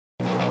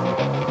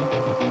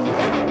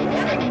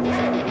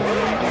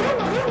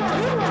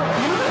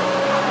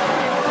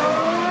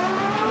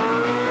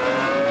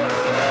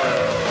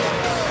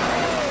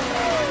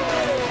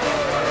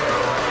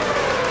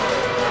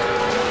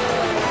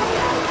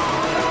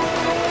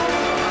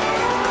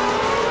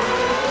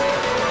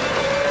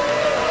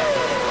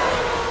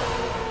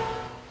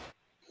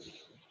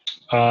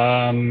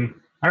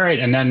All right,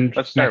 and then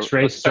next race,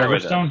 let's start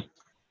with Silverstone.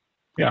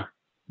 Yeah.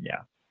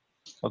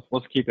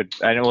 Let's keep it.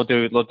 I know we'll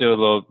do a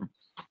little.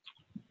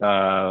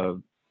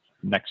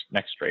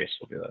 Next race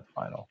will be the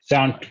final.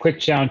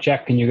 Quick sound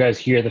check. Can you guys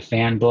hear the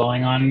fan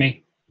blowing on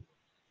me?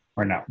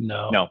 Or no?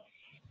 No.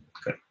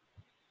 Good.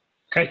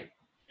 Okay.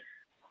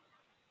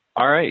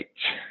 All right.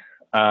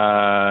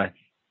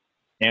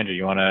 Andrew,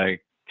 you want to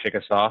kick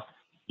us off?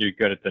 You're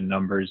good at the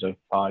numbers of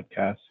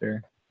podcasts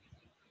here.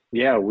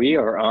 Yeah, we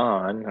are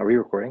on. Are we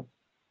recording?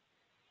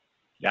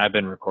 Yeah, I've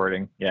been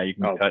recording. Yeah, you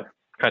can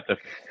cut the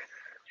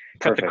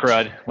Perfect.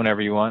 crud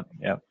whenever you want.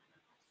 Yeah.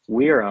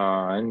 We are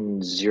on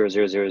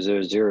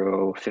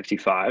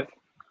 0000055.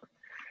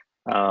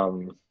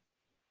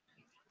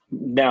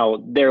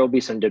 Now there will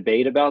be some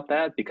debate about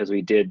that because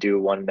we did do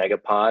one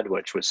megapod,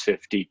 which was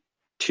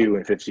 52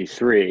 and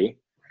 53.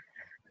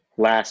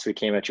 Last we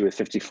came at you with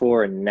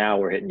 54, and now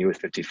we're hitting you with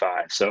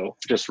 55. So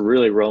just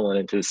really rolling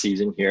into the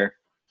season here.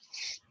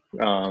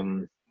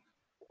 And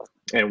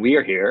we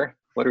are here.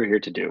 What are we here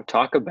to do?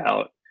 Talk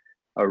about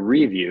a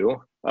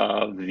review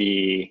of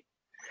the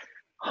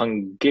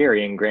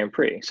Hungarian Grand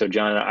Prix. So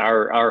John,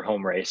 our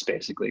home race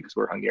basically, because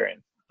we're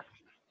Hungarian.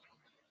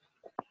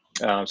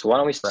 So why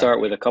don't we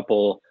start with a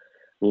couple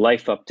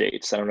life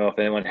updates? I don't know if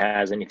anyone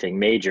has anything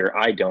major.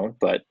 I don't,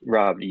 but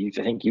Rob, I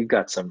think you've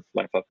got some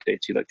life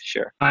updates you'd like to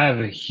share. I have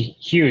a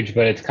huge,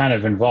 but it's kind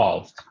of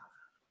involved.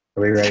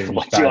 Are we ready to do you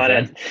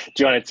want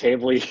to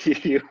table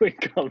you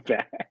and come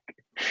back?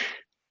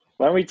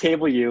 Why don't we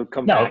table you?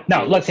 Come back.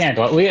 No. Let's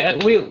handle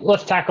it.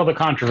 Let's tackle the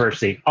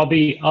controversy. I'll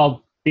be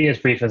as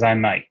brief as I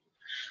might.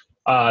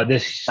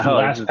 This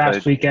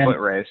past weekend,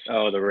 race.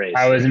 Oh, the race.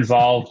 I was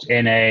involved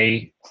in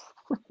a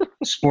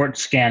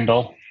sports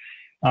scandal.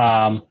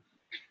 There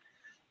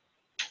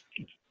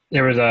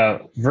was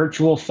a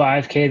virtual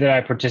 5K that I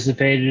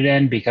participated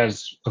in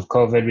because of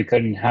COVID. We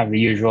couldn't have the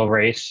usual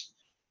race.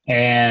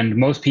 And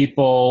most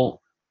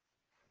people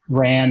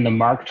ran the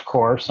marked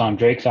course on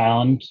Drake's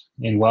Island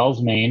in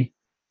Wells, Maine.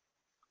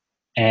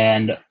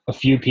 And a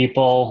few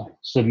people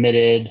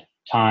submitted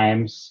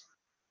times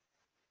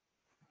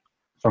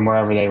from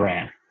wherever they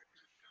ran.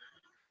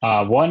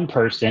 One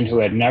person who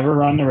had never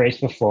run the race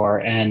before,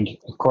 and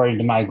according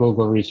to my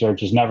Google research,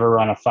 has never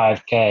run a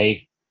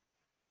 5K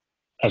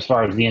as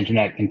far as the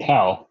internet can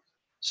tell,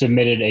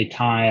 submitted a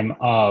time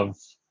of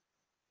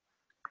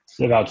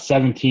about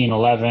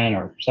 17:11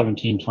 or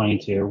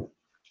 17:22.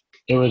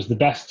 It was the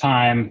best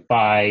time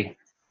by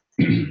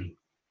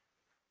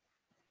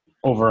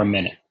over a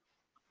minute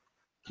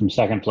from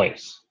second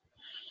place.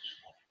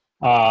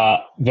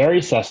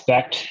 Very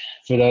suspect.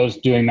 For those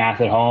doing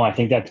math at home, I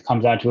think that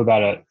comes out to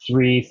about a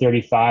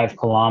 335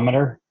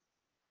 kilometer.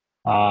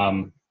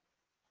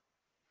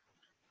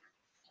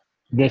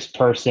 This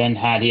person,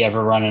 had he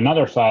ever run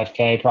another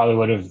 5K, probably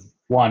would have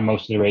won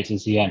most of the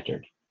races he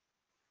entered.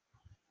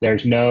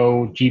 There's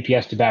no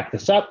GPS to back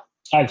this up.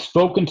 I've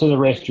spoken to the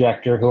race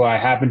director, who I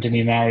happen to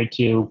be married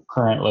to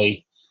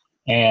currently,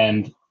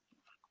 and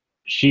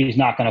she's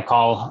not going to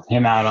call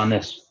him out on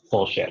this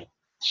bullshit.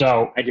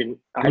 So I did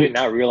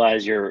not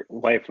realize your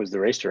wife was the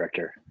race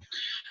director.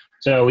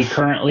 So we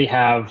currently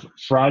have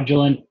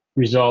fraudulent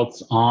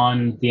results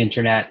on the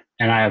internet,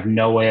 and I have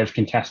no way of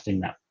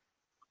contesting them.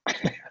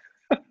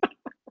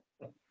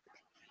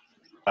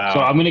 Wow.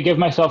 So I'm going to give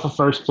myself a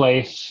first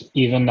place,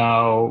 even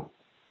though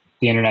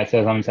the internet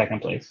says I'm in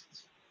second place.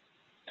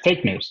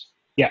 Fake news.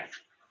 Yeah.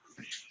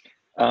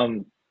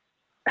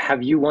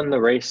 Have you won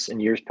the race in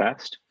years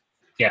past?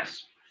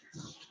 Yes.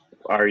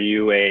 Are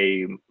you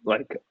a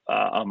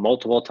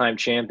multiple-time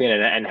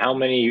champion? And how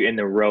many in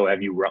a row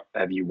have you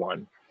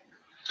won?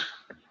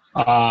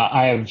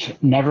 I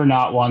have never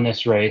not won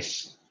this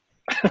race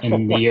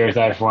in the years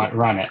I've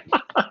run it.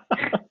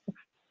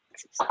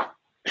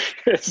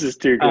 This is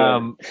too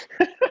good.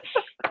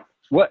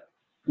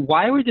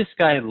 Why would this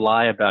guy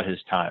lie about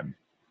his time?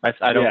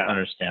 I don't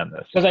understand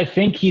this. Because I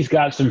think he's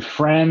got some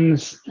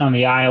friends on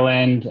the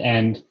island,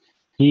 and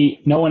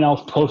no one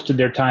else posted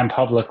their time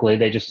publicly.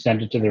 They just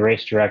sent it to the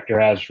race director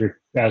as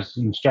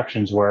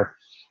instructions were.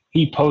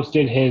 He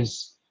posted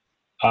his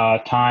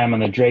time on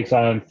the Drake's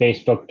Island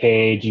Facebook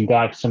page and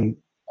got some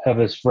of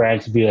his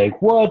friends to be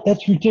like, "What?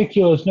 That's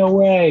ridiculous! No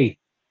way!"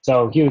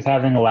 So he was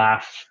having a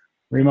laugh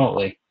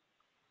remotely.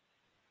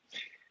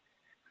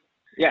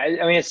 Yeah,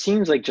 I mean, it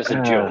seems like just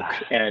a joke,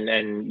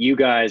 and you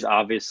guys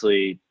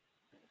obviously,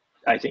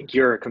 I think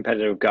you're a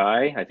competitive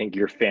guy. I think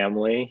your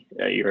family,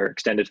 your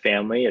extended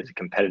family, is a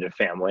competitive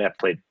family. I've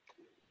played,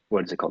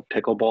 what is it called,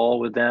 pickleball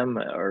with them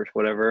or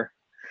whatever.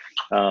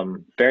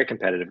 Very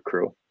competitive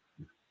crew.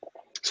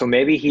 So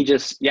maybe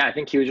I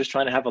think he was just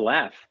trying to have a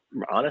laugh.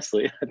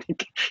 Honestly, I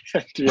think,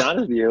 to be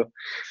honest with you,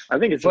 I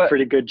think it's a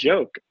pretty good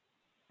joke.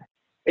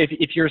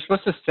 If you're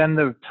supposed to send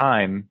the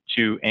time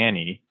to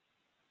Annie,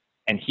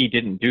 and he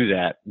didn't do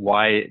that,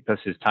 why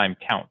does his time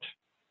count?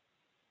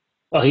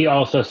 Well, he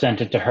also sent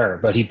it to her,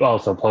 but he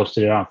also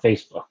posted it on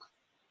Facebook.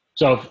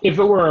 So if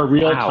it were a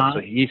real time...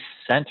 So he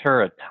sent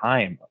her a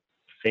time,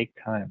 fake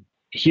time.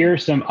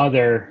 Here's some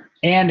other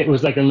and it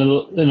was like a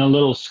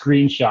little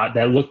screenshot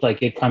that looked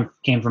like it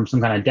came from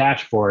some kind of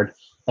dashboard,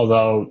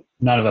 although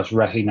none of us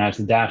recognized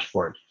the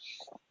dashboard.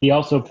 He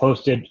also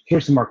posted,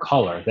 here's some more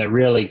color that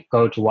really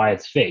go to why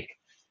it's fake.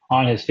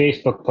 On his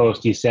Facebook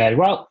post, he said,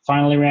 well,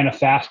 finally ran a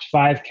fast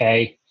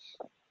 5K,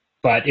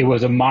 but it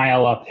was a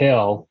mile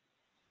uphill,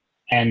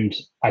 and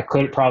I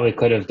probably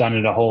could have done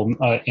it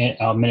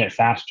a minute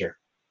faster.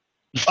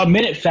 A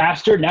minute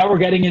faster? Now we're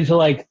getting into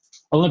like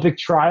Olympic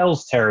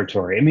trials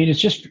territory. I mean, it's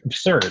just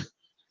absurd.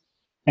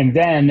 And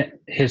then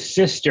his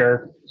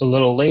sister, a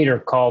little later,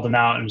 called him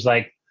out and was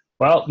like,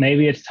 well,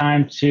 maybe it's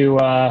time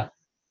to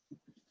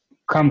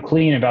come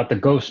clean about the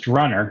ghost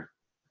runner.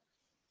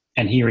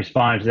 And he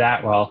responded to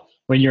that, well,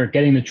 when you're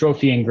getting the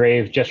trophy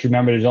engraved, just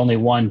remember there's only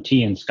one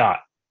T in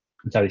Scott.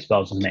 That's how he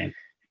spells his name.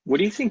 What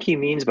do you think he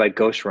means by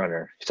ghost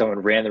runner? Someone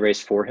ran the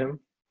race for him?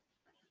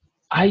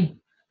 I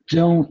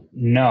don't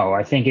know.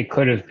 I think it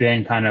could have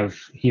been kind of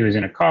he was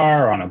in a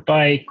car or on a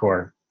bike,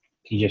 or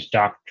he just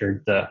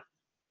doctored the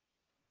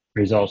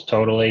results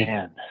totally.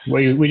 Man.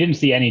 We didn't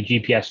see any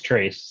GPS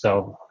trace,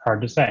 so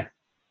hard to say.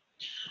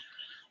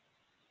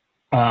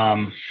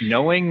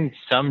 Knowing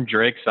some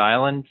Drake's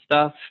Island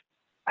stuff,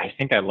 I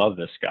think I love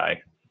this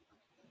guy.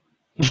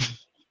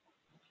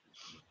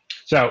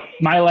 So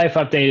my life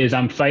update is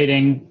I'm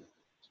fighting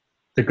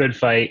the good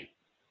fight.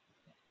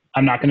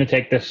 I'm not going to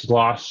take this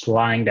loss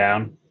lying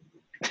down.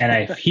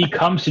 And if he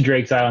comes to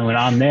Drake's Island when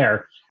I'm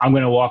there, I'm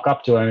going to walk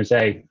up to him and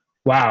say,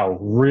 wow,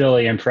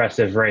 really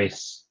impressive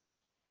race.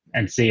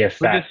 And see if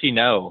Who does he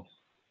know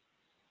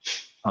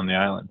on the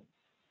island?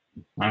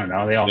 I don't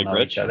know. They all Big know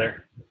Rich? each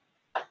other.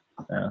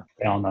 Yeah.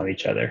 They all know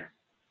each other.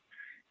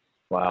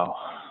 Wow.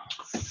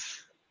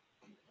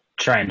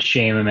 Try and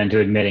shame him into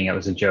admitting it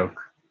was a joke.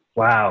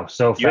 Wow,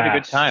 so fast. You had a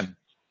good time.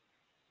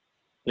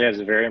 Yeah, it was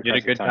a very You had a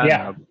impressive good time.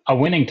 Yeah, a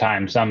winning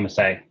time, some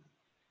say.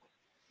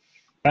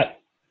 But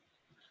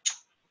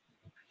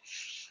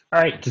all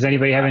right, does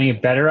anybody have any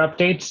better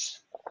updates?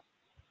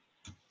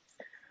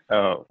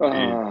 Oh,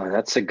 Oh,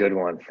 that's a good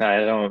one. I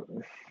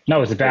don't.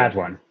 No, it's a bad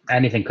one.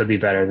 Anything could be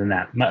better than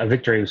that. A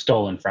victory was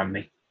stolen from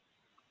me.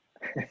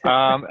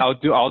 I'll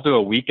do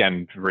a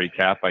weekend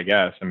recap, I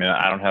guess. I mean,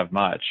 I don't have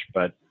much,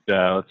 but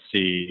let's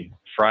see.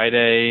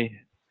 Friday,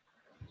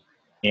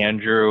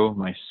 Andrew,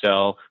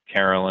 myself,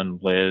 Carolyn,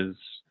 Liz,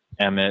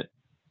 Emmett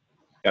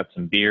got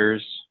some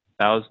beers.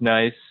 That was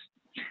nice.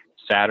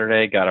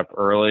 Saturday, got up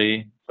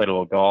early, played a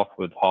little golf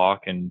with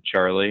Hawk and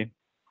Charlie.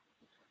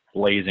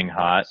 Blazing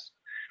hot.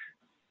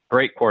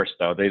 Great course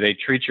though. They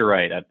treat you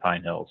right at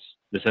Pine Hills.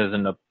 This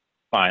isn't a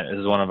fine. This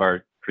is one of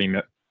our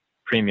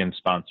premium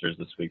sponsors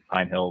this week.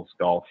 Pine Hills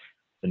Golf,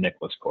 the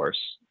Nicholas course.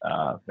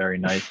 Very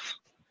nice.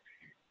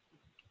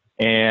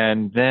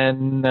 And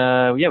then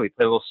we played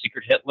a little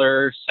Secret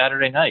Hitler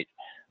Saturday night.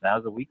 That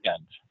was a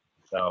weekend.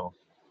 So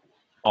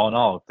all in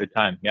all, good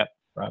time. Yep,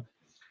 Rob.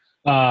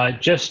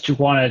 Just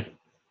want to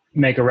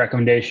make a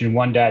recommendation,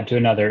 one dad to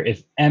another.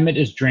 If Emmett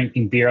is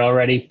drinking beer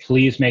already,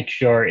 please make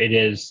sure it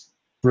is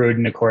brewed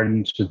in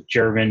accordance with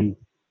German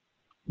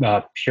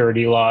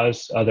purity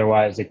laws.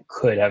 Otherwise, it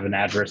could have an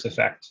adverse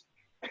effect.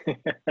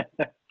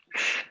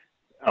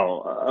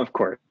 Oh, of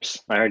course.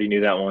 I already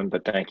knew that one,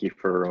 but thank you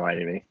for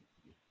reminding me.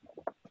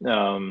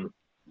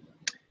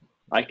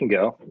 I can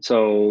go.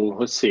 So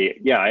let's see.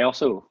 Yeah, I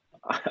also,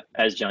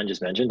 as John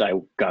just mentioned, I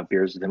got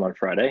beers with him on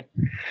Friday.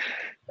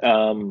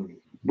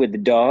 With the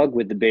dog,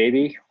 with the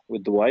baby,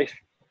 with the wife.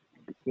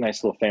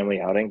 Nice little family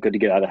outing. Good to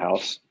get out of the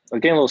house. I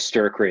was getting a little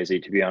stir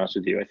crazy, to be honest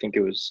with you. I think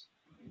it was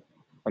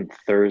on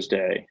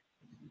Thursday.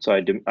 So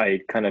I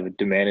kind of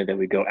demanded that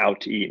we go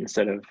out to eat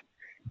instead of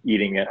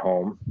eating at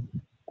home.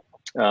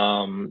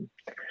 And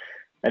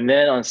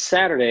then on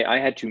Saturday, I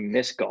had to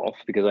miss golf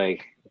because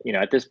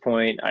at this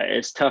point,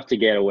 it's tough to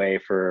get away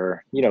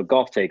for,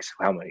 golf takes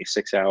how many,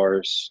 6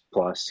 hours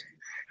plus.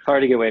 It's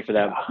hard to get away for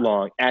that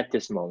long at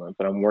this moment,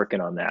 but I'm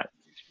working on that.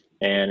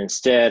 And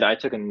instead, I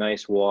took a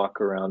nice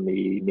walk around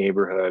the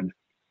neighborhood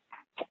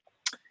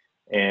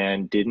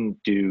and didn't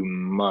do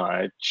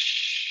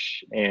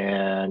much.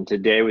 And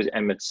today was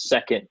Emmett's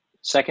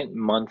second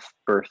month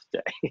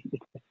birthday.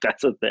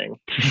 That's a thing.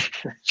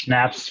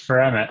 Snaps for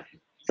Emmett.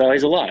 So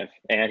he's alive,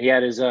 and he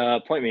had his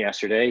appointment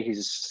yesterday.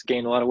 He's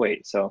gained a lot of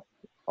weight, so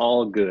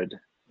all good.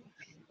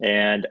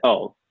 And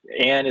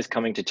Anne is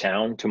coming to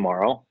town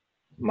tomorrow,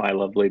 my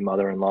lovely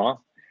mother-in-law,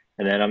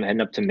 and then I'm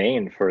heading up to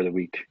Maine for the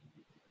week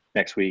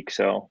next week.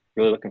 So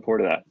really looking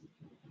forward to that.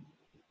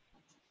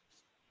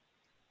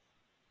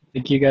 I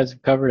think you guys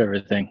have covered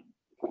everything.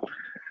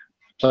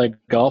 Played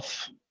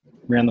golf,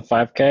 ran the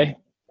 5K.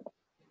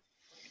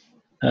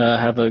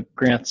 Have a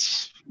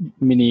Grant's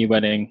mini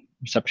wedding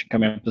reception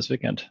coming up this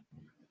weekend.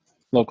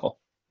 Local.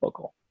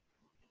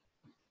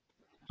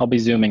 I'll be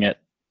Zooming it.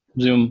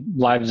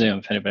 Live Zoom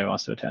if anybody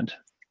wants to attend.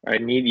 I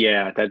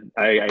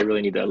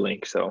really need that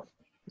link. So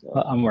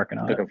I'm working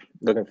on it.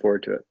 Looking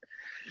forward to it.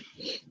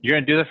 You're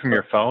gonna do that from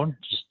your phone?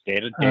 Just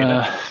data,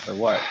 or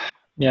what?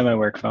 Yeah, my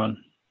work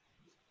phone.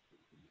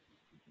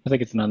 I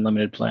think it's an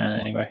unlimited plan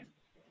anyway.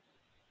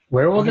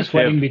 Where will this Okay,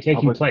 wedding be taking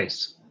public-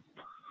 place?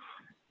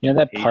 You know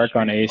that A park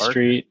on A Street Park?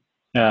 Street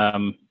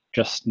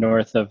just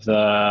north of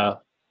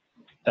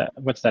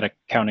what's that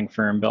accounting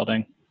firm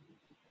building?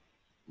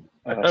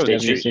 I thought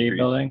it State was Street. WC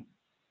building,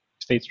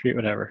 State Street,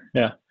 whatever.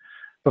 Yeah,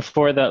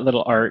 before that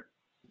little art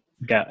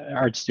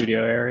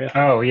studio area.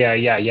 Oh,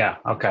 yeah.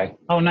 Okay.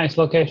 Oh, nice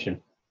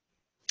location.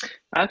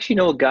 I actually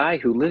know a guy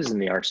who lives in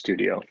the art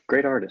studio.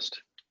 Great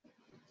artist.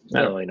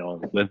 I don't really know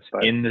him. Lives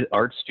but in the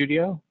art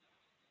studio?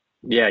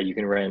 yeah, you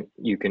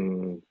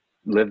can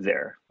live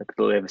there. Like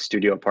they have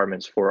studio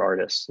apartments for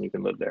artists, and you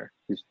can live there.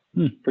 It's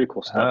pretty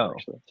cool stuff, Oh.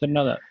 actually. Didn't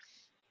know that.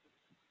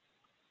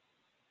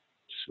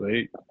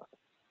 Sweet.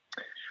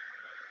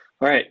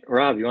 All right,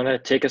 Rob, you want to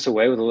take us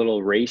away with a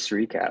little race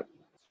recap?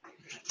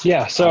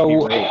 Yeah.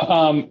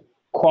 So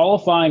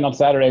qualifying on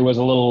Saturday was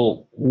a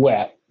little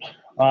wet,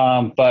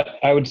 but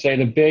I would say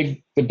the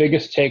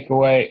biggest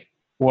takeaway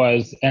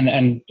was,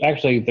 and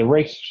actually the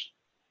race.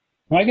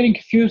 Am I getting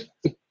confused?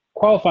 The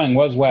qualifying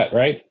was wet,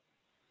 right?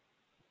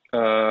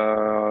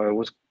 It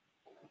was.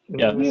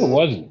 Yeah. It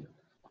wasn't.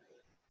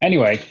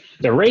 Anyway,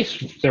 the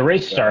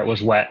race start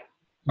was wet,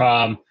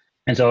 and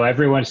so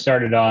everyone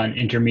started on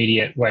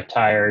intermediate wet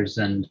tires,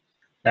 and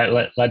that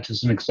led to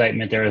some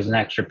excitement. There was an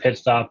extra pit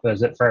stop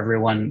for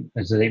everyone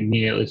as they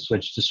immediately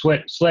switched to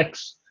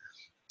slicks.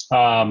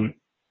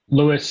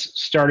 Lewis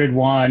started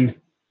one,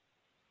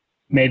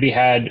 maybe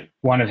had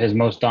one of his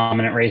most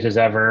dominant races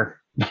ever.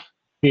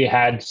 He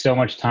had so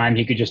much time,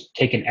 he could just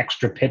take an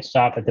extra pit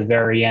stop at the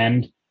very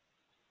end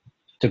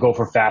to go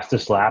for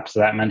fastest lap.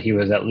 So that meant he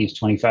was at least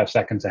 25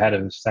 seconds ahead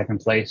of second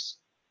place.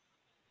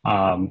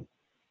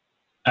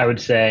 I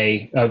would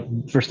say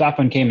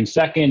Verstappen came in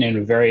second in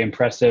a very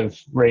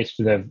impressive race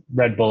for the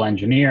Red Bull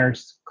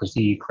engineers because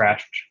he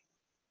crashed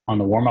on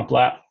the warm-up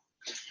lap.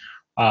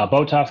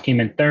 Bottas came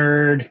in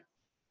third.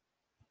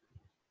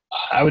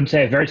 I would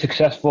say a very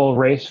successful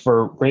race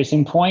for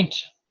Racing Point,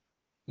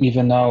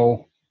 even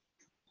though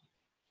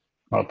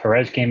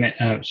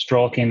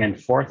Stroll came in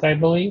fourth, I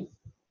believe.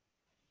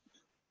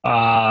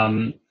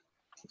 I'll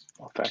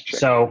fact check.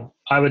 So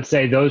I would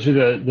say those are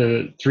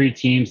the three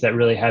teams that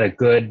really had a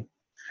good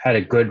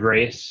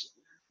race.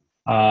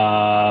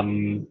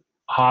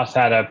 Haas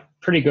had a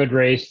pretty good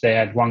race. They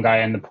had one guy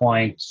in the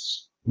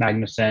points,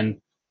 Magnussen.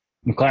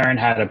 McLaren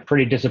had a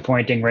pretty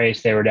disappointing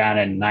race. They were down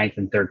in 9th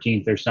and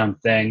 13th or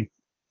something.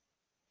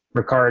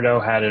 Ricciardo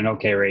had an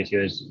okay race. He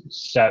was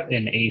set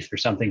in 8th or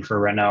something for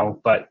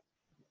Renault. But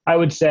I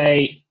would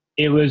say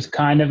it was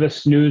kind of a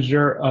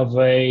snoozer of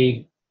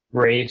a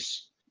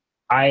race.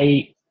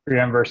 I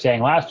remember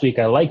saying last week,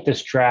 I like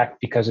this track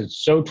because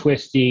it's so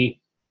twisty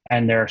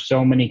and there are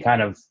so many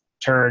kind of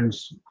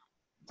turns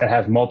that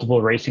have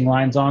multiple racing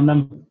lines on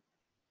them.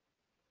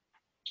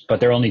 But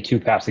there are only 2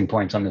 passing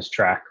points on this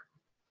track,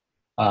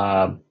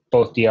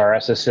 both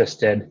DRS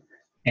assisted,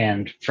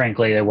 and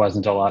frankly, there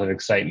wasn't a lot of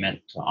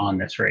excitement on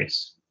this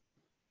race.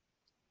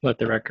 Let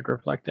the record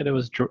reflect that it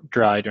was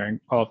dry during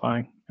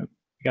qualifying. You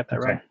got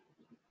that right.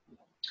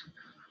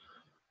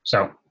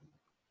 So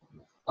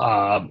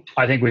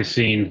I think we've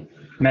seen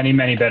many,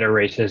 many better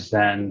races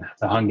than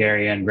the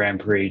Hungarian Grand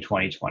Prix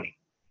 2020.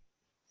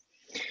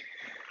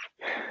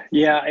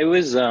 Yeah, it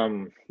was.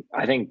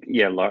 I think.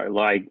 Yeah,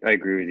 I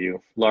agree with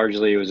you.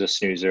 Largely, it was a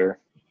snoozer.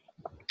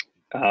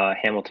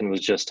 Hamilton was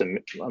just a.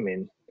 I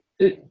mean,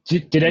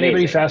 did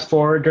anybody fast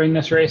forward during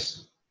this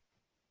race?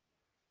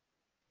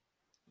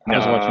 I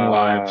was watching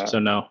live, so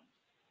no.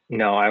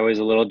 No, I was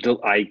a little.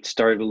 I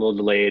started a little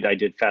delayed. I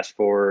did fast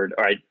forward,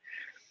 or I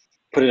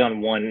put it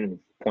on 1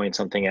 point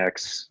something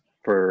X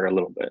for a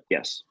little bit.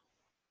 Yes.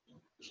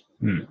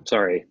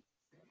 Sorry.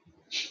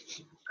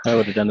 I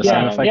would have done the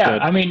same if I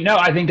could. I mean, no,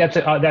 I think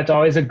that's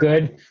always a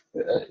good,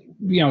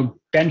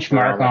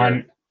 benchmark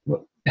on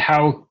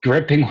how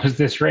gripping was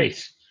this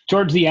race.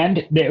 Towards the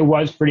end, it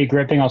was pretty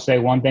gripping. I'll say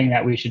one thing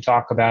that we should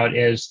talk about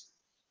is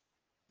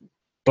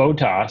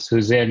Bottas,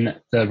 who's in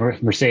the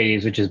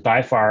Mercedes, which is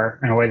by far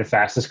and away the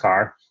fastest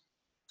car,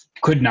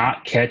 could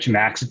not catch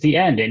Max at the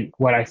end, and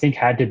what I think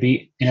had to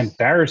be an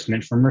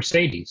embarrassment for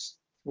Mercedes.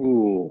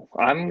 Ooh,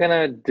 I'm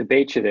gonna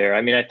debate you there.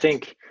 I mean, I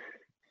think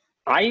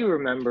I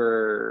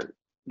remember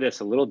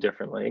this a little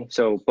differently.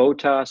 So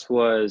Bottas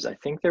was, I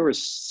think there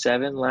was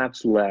 7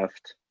 laps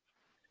left,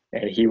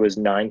 and he was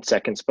 9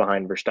 seconds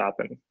behind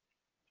Verstappen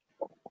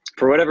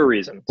for whatever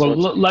reason. Well,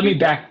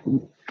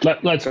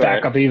 let's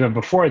back up even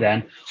before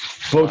then.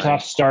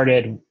 Bottas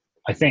started,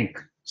 I think,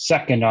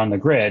 second on the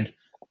grid,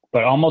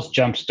 but almost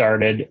jump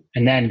started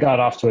and then got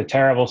off to a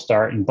terrible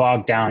start and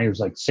bogged down. He was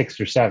like 6th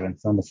or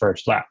 7th on the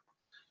first lap.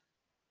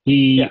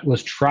 He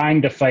was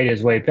trying to fight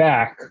his way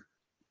back,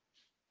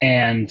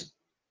 and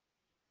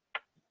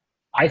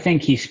I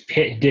think he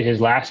did his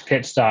last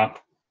pit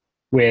stop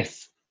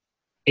with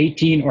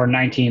 18 or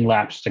 19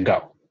 laps to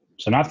go.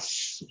 So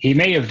he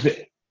may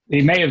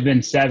have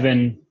been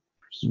 7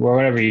 or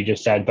whatever you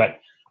just said, but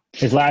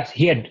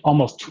he had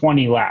almost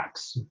 20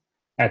 laps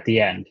at the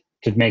end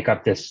to make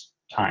up this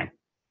time.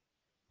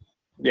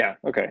 Yeah.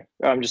 Okay.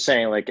 I'm just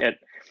saying,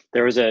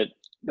 there was a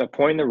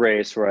point in the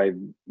race where I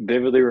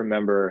vividly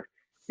remember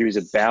he was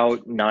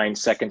about 9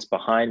 seconds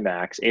behind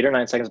Max, 8 or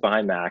 9 seconds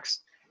behind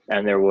Max,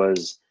 and there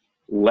was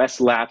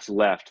less laps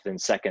left than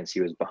seconds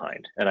he was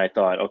behind. And I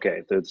thought,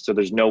 okay, so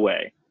there's no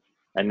way.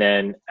 And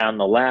then on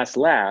the last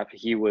lap,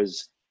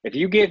 if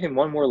you gave him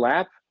one more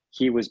lap,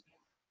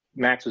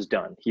 Max was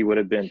done. He would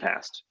have been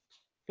passed.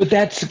 But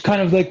that's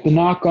kind of like the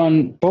knock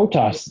on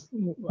Bottas.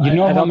 You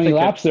know how many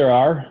laps there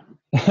are.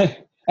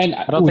 And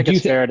I don't think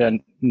it's fair to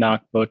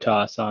knock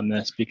Bottas on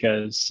this,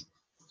 because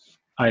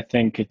I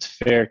think it's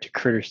fair to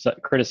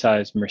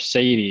criticize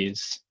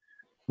Mercedes,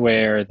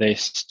 where they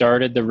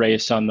started the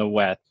race on the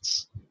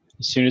wets.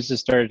 As soon as it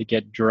started to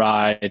get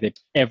dry,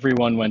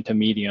 everyone went to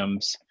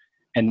mediums.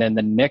 And then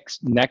the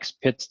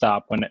next pit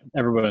stop, when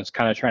everyone was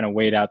kind of trying to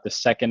wait out the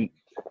second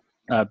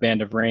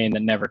band of rain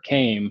that never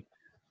came,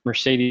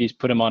 Mercedes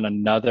put him on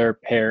another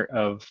pair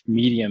of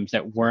mediums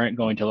that weren't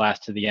going to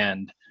last to the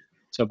end.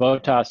 So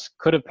Bottas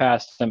could have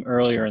passed them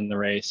earlier in the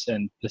race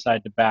and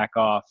decided to back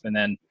off and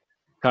then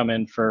come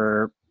in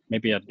for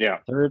maybe a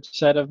third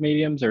set of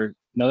mediums or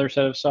another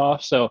set of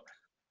softs. So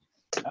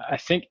I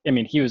think,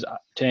 he was,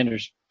 to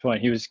Andrew's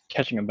point, he was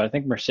catching him, but I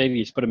think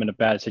Mercedes put him in a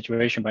bad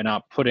situation by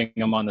not putting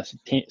him on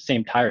the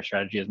same tire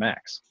strategy as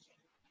Max.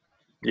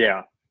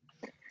 Yeah.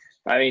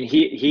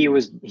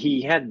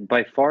 He had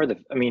by far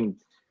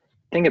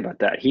think about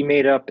that. He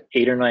made up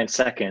 8 or 9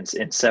 seconds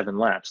in 7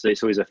 laps.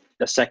 So he's a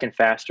second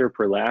faster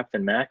per lap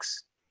than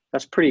Max. I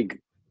think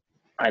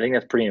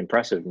that's pretty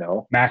impressive,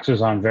 no? Max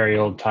was on very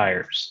old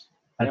tires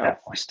at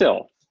that point.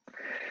 Still.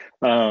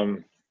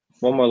 One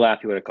more lap,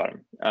 he would have caught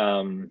him.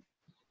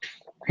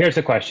 Here's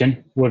the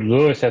question. Would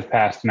Lewis have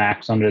passed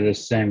Max under the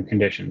same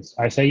conditions?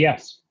 I say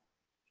yes.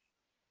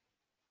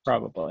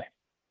 Probably.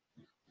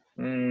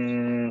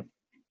 Maybe.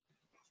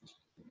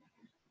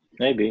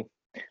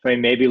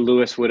 Maybe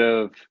Lewis would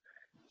have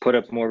put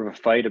up more of a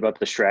fight about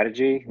the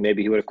strategy.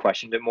 Maybe he would have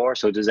questioned it more.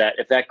 So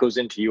if that goes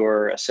into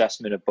your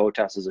assessment of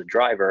Bottas as a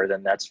driver,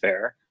 then that's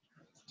fair.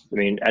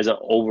 As an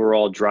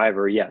overall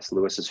driver, yes,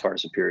 Lewis is far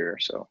superior.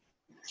 So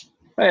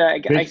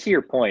I see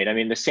your point.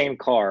 The same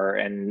car,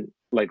 and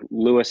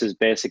Lewis is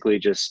basically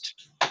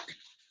just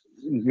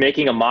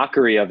making a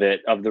mockery of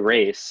the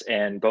race,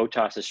 and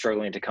Bottas is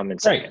struggling to come in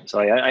second. Right. So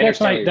I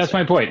understand. That's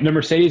my point. The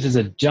Mercedes is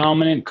a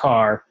dominant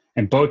car,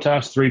 and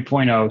Bottas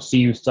 3.0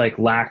 seems to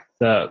lack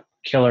the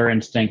killer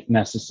instinct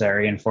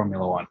necessary in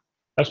Formula One.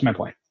 That's my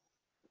point.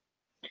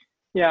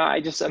 Yeah,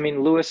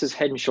 Lewis is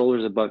head and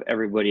shoulders above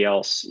everybody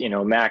else.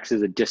 Max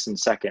is a distant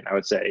second, I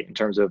would say, in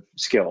terms of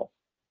skill.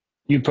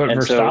 You put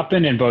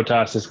Verstappen in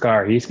Bottas's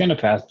car, he's going to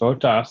pass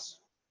Bottas.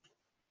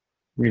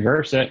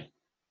 Reverse it.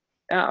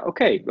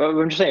 Okay.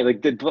 I'm just saying,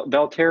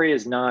 Valtteri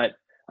is not.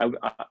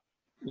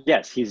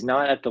 Yes, he's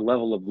not at the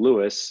level of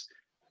Lewis,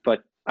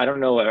 but I don't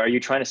know. Are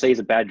you trying to say he's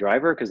a bad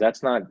driver? Because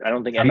that's not. I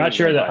don't think. I'm not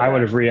sure that I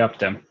would have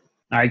re-upped him.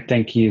 I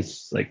think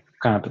he's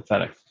kind of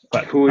pathetic.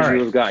 But who would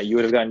you have got? You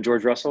would have gotten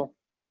George Russell?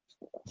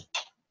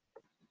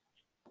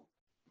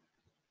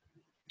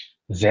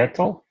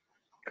 Vettel?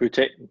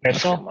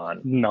 Vettel? Come on.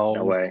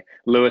 No way.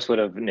 Lewis would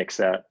have nixed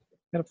that.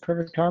 Got a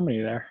perfect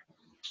harmony there.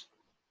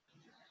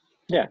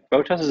 Yeah,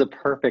 Bottas is a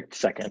perfect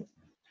second.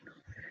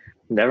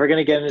 Never going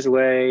to get in his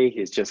way.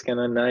 He's just going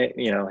to,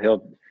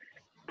 he'll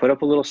put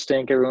up a little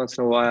stink every once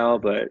in a while,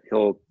 but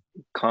he'll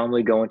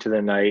calmly go into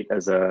the night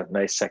as a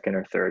nice second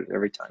or third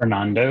every time.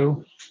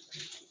 Fernando.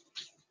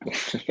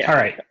 Yeah. All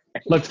right,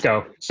 let's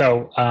go.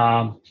 So,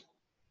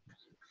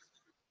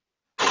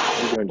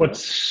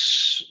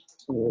 what's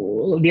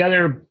the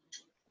other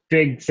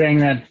big thing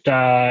that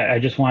I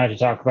just wanted to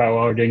talk about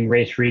while we're doing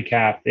race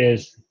recap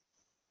is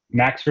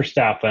Max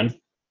Verstappen,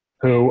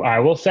 who I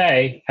will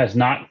say has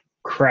not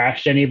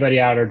crashed anybody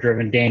out or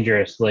driven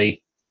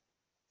dangerously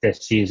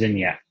this season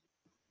yet.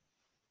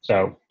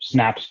 So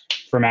snaps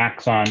for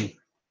Max on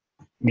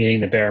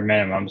meeting the bare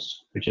minimums,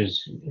 which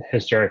has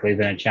historically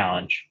been a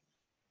challenge.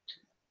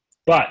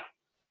 But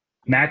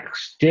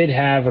Max did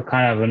have a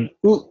kind of an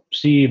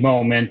oopsie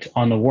moment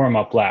on the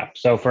warm-up lap.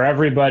 So for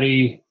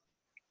everybody,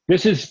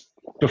 this is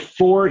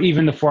before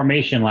even the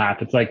formation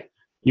lap. It's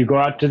you go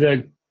out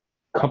to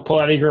pull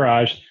out of your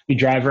garage, you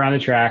drive around the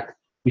track,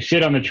 you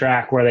sit on the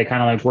track where they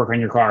kind of work on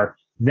your car.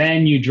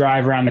 Then you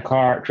drive around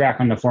the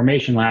track on the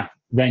formation lap,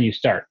 then you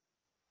start.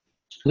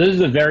 So this is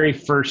the very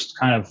first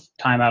kind of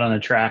time out on the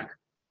track.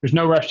 There's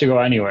no rush to go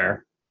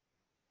anywhere.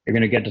 You're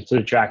going to get to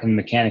the track and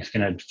the mechanic's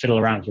going to fiddle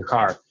around with your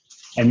car.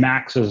 And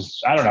Max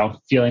was,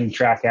 feeling the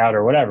track out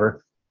or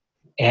whatever.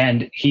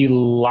 And he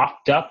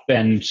locked up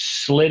and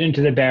slid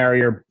into the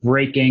barrier,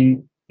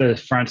 breaking the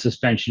front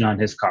suspension on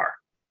his car.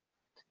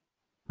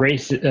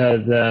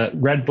 The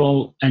Red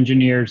Bull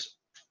engineers,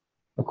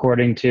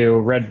 according to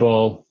Red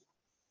Bull,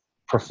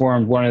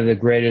 performed one of the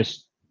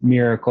greatest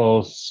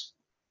miracles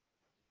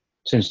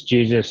since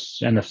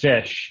Jesus and the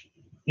fish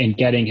in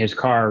getting his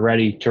car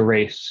ready to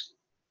race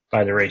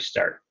by the race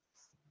start.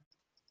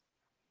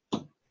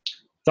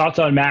 Thoughts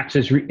on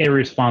Max's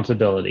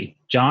irresponsibility?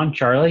 John,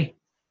 Charlie?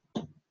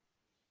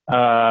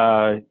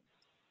 Yeah,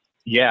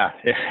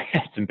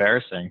 it's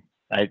embarrassing.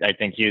 I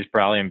think he was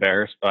probably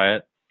embarrassed by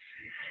it.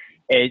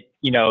 I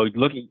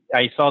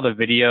saw the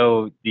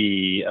video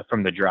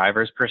from the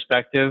driver's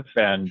perspective,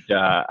 and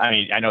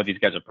I know these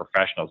guys are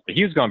professionals, but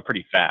he was going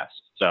pretty fast,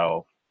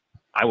 so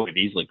I would have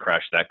easily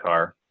crushed that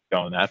car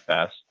going that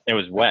fast. It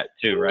was wet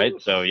too, right?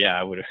 So yeah,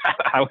 I would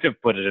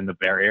have put it in the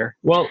barrier.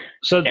 Well,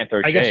 so Can't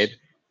throw I guess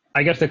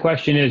shade. the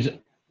question is,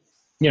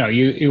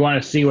 you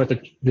want to see what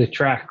the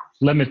track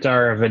limits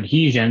are of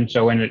adhesion,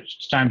 so when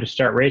it's time to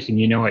start racing,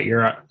 you know what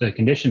the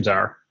conditions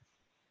are.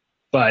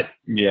 But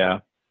Yeah.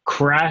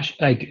 crash,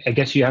 I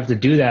guess you have to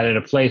do that at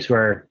a place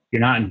where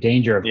you're not in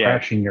danger of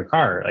crashing your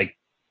car. Like,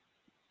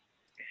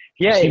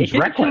 yeah, it it seems didn't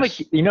seem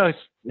reckless. like,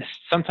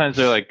 sometimes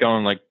they're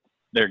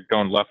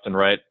going left and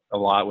right a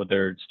lot with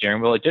their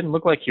steering wheel. It didn't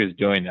look like he was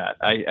doing that.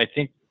 I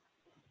think,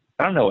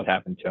 I don't know what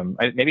happened to him.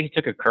 Maybe he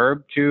took a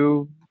curb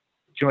too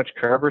much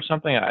curb or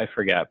something. I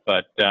forget,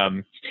 but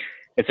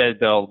it said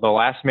the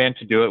last man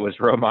to do it was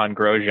Romain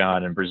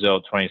Grosjean in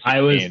Brazil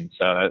 2016.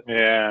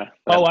 Yeah.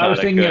 I was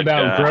thinking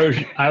about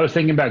Grosjean. I was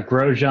thinking about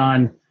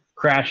Grosjean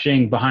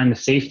crashing behind the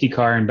safety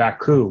car in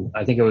Baku.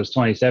 I think it was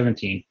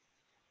 2017.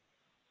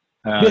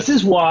 This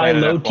is why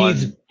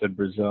Loti's did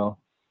Brazil.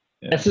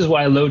 Yeah. This is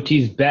why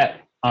Loti's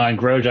bet on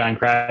Grosjean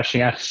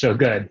crashing out is so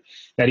good.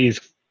 That he's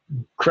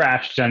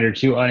crashed under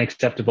two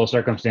unacceptable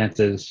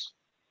circumstances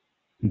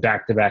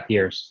back-to-back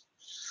years.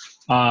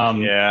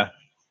 Yeah.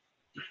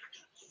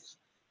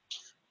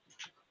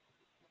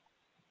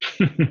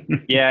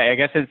 Yeah, I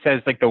guess it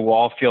says like the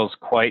wall feels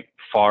quite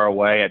far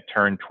away at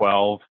turn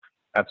 12.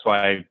 That's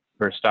why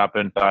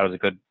Verstappen thought it was a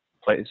good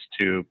place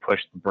to push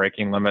the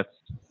braking limits,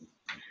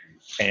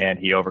 and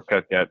he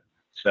overcooked it.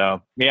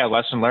 So yeah,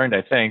 lesson learned,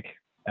 I think.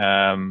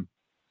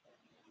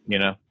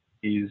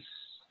 He's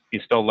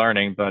still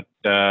learning, but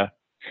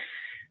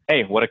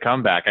hey, what a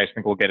comeback. I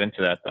think we'll get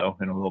into that though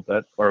in a little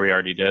bit, or we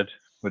already did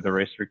with the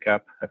race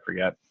recap. I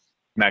forget.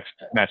 Max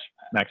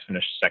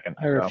finished second.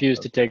 I refuse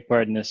to take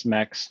part in this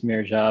Max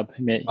smear job.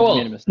 He made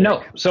a mistake.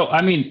 No. So,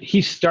 I mean,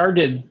 he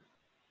started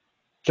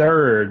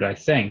third, I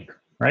think,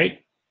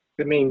 right?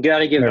 I mean, you got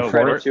to give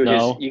credit to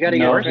his. You got to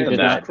give credit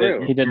to his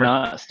crew. He did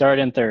not start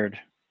in third.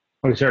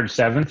 Oh, he started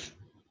seventh?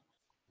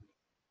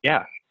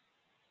 Yeah.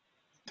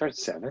 Started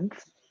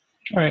seventh?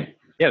 All right.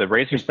 Yeah, the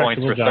racing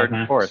points were third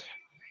and fourth.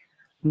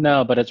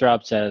 No, but as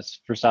Rob says,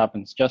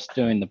 Verstappen's just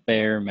doing the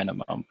bare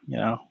minimum,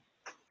 Yeah.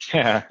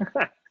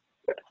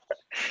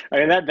 I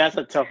mean, that's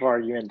a tough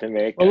argument to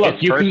make. Well, look,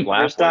 first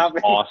lap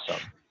was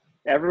awesome.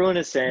 Everyone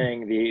is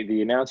saying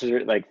the announcers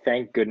are like,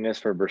 thank goodness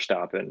for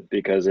Verstappen,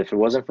 because if it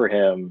wasn't for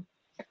him,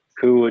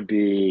 who would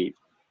be?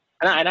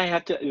 And I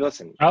have to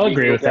listen. I'll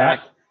agree with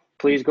that.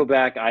 Please go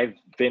back. I've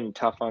been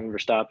tough on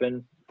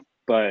Verstappen,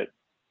 but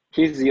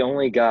he's the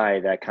only guy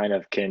that kind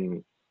of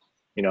can,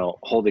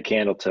 hold the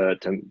candle to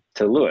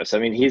Lewis. I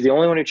mean, he's the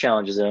only one who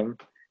challenges him.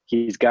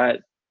 He's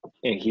the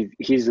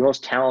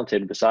most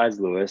talented besides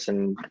Lewis,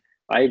 and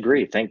I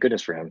agree. Thank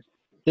goodness for him.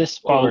 This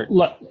sport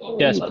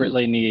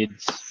desperately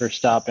needs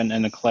Verstappen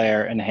and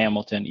Leclerc and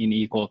Hamilton in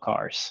equal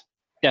cars.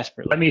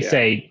 Desperately. Let me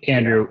say,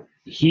 Andrew,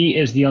 he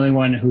is the only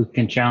one who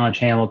can challenge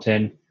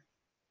Hamilton,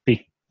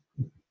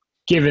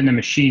 given the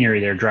machinery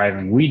they're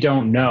driving. We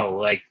don't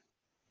know.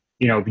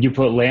 You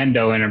put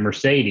Lando in a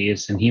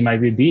Mercedes, and he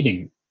might be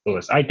beating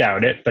Lewis. I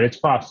doubt it, but it's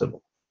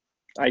possible.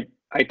 I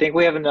think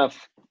we have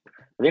enough.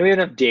 I think we have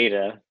enough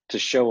data to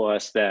show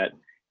us that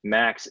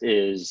Max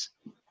is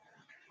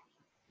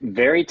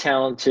very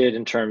talented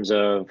in terms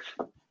of,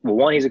 well,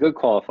 one, he's a good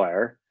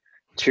qualifier.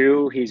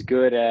 Two, he's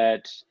good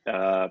at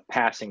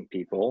passing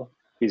people.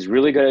 He's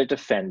really good at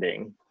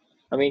defending.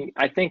 I mean,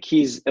 I think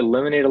he's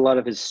eliminated a lot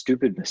of his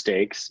stupid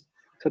mistakes.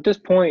 So at this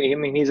point, I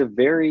mean, he's a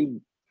very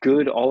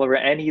good all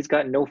around, and he's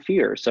got no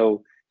fear.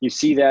 So you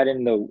see that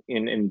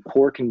in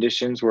poor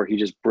conditions where he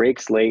just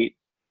breaks late,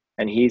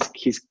 and he's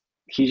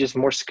just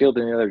more skilled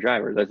than the other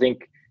drivers. I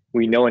think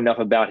we know enough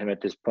about him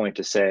at this point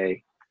to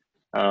say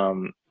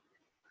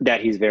that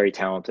he's very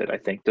talented. I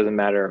think doesn't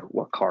matter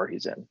what car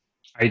he's in.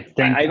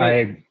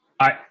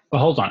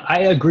 Hold on. I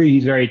agree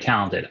he's very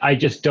talented. I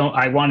just don't.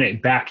 I want to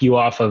back you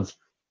off of.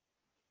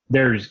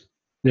 He's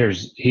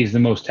the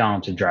most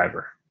talented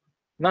driver.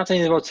 I'm not saying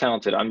he's the most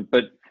talented.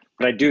 But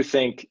I do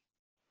think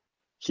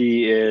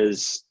he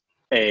is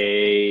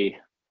I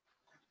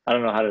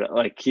don't know how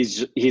to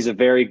he's a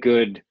very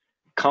good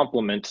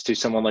complement to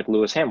someone like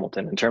Lewis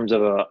Hamilton in terms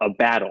of a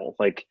battle.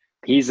 Like,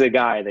 he's the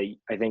guy that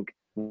I think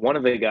one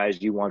of the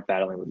guys you want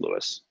battling with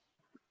Lewis.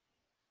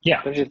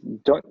 Yeah. You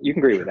can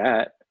agree with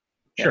that.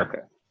 Sure. Yeah,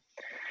 okay.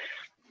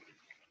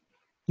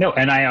 No,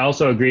 and I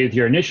also agree with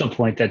your initial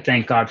point that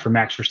thank God for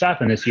Max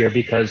Verstappen this year,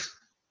 because,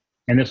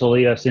 and this will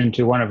lead us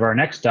into one of our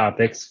next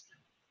topics.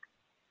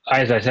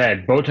 As I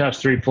said,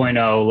 Bottas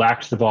 3.0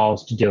 lacks the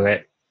balls to do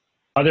it.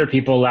 Other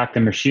people lack the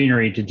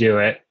machinery to do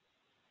it.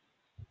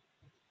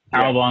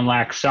 Yeah. Albon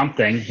lacks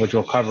something, which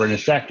we'll cover in a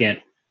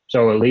second.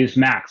 So it leaves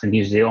Max, and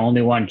he's the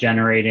only one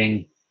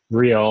generating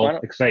real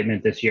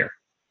excitement this year.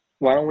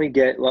 Why don't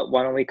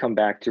we come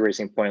back to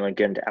Racing Point and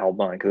get into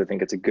Albon, because I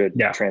think it's a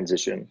good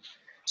transition.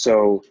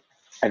 So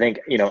I think,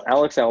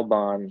 Alex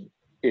Albon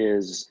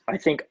is, I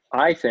think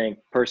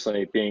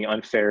personally, being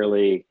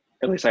unfairly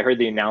at least I heard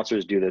the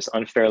announcers do this,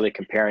 unfairly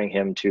comparing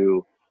him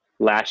to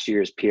last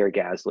year's Pierre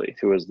Gasly,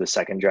 who was the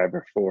second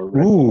driver for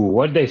Red Bull. Ooh,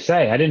 what'd they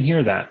say? I didn't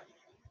hear that.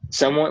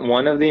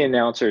 One of the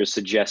announcers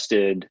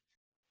suggested,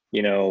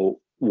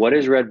 what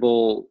is Red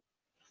Bull,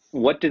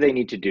 what do they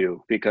need to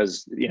do?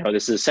 Because,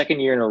 this is the second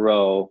year in a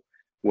row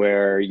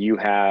where you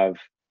have,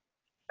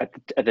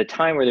 at the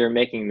time where they were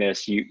making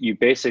this, you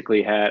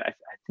basically had, I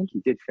think he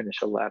did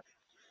finish a lap.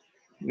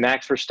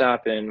 Max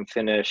Verstappen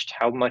finished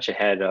how much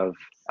ahead of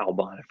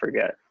Albon? I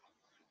forget.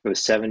 It was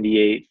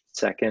 78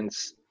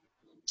 seconds.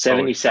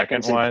 70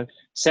 seconds.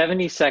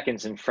 70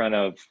 seconds in front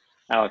of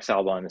Alex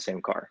Albon in the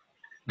same car.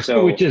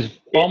 So which is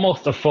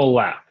almost a full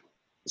lap.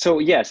 So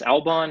yes,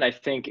 Albon I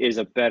think is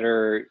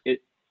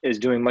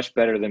doing much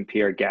better than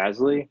Pierre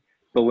Gasly.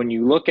 But when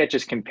you look at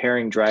just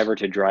comparing driver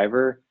to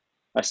driver,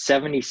 a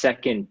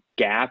 70-second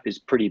gap is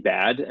pretty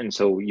bad, and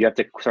so you have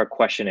to start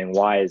questioning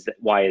why is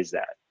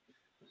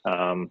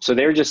that. So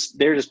they're just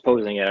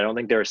posing it. I don't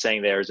think they were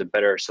saying there's a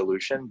better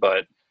solution,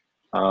 but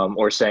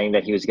or saying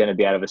that he was going to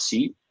be out of a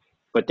seat,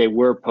 but they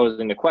were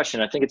posing the question.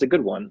 I think it's a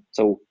good one.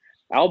 So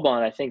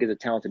Albon, I think, is a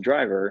talented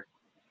driver.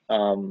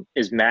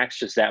 Is Max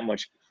just that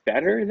much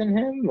better than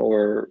him,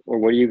 or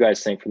what do you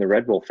guys think from the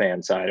Red Bull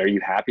fan side? Are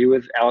you happy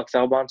with Alex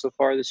Albon so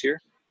far this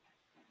year?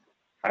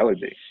 I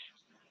would be.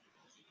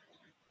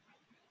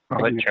 I'll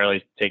let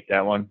Charlie take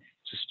that one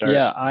to start.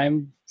 Yeah,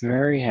 I'm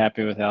very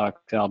happy with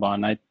Alex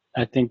Albon.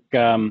 I think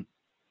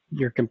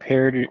you're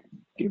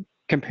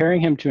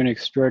comparing him to an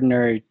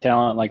extraordinary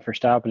talent like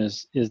Verstappen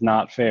is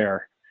not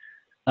fair.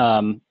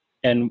 And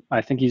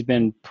I think he's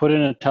been put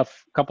in a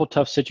couple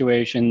tough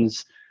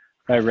situations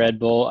by Red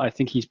Bull. I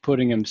think he's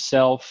putting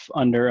himself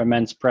under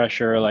immense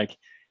pressure. Like,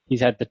 he's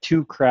had the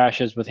 2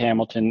 crashes with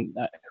Hamilton.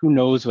 Who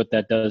knows what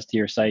that does to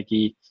your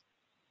psyche?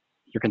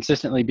 You're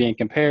consistently being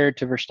compared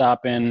to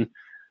Verstappen.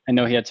 I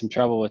know he had some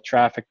trouble with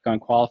traffic on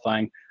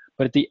qualifying,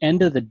 but at the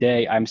end of the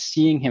day, I'm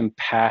seeing him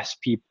pass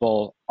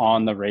people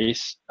on the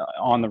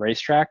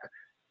racetrack,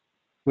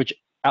 which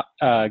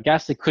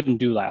Gasly couldn't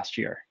do last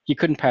year. He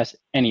couldn't pass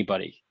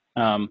anybody.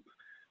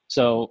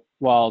 So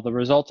while the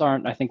results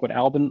aren't, I think, what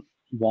Albon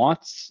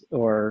wants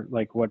or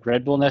like what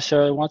Red Bull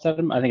necessarily wants out of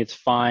him, I think it's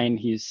fine.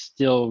 He's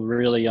still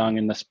really young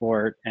in the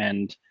sport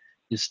and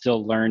is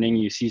still learning.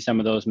 You see some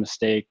of those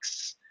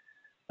mistakes,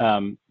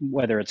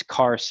 whether it's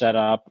car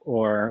setup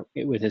or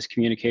with his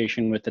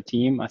communication with the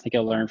team. I think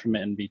he'll learn from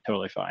it and be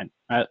totally fine.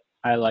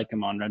 I like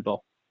him on Red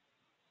Bull.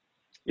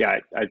 Yeah,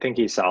 I think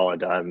he's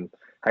solid. I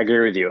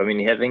agree with you. I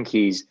mean, I think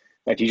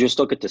if you just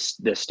look at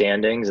the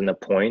standings and the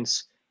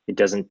points, it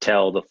doesn't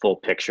tell the full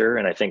picture.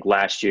 And I think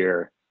last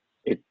year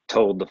it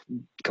told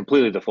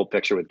completely the full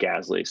picture with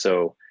Gasly.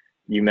 So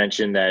you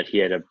mentioned that he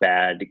had a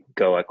bad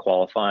go at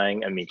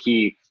qualifying. I mean,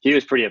 he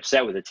was pretty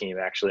upset with the team,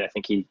 actually. I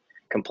think he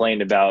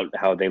complained about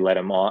how they let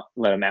him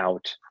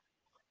out,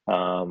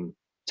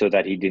 so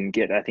that he didn't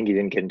get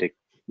into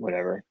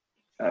whatever.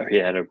 He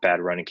had a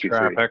bad run in Q3.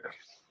 Traffic.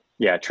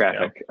 Yeah,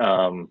 traffic.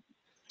 Yeah.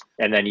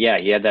 And then, he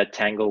had that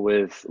tangle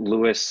with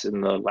Lewis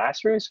in the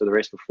last race or the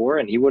race before,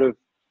 and he would have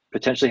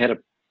potentially had a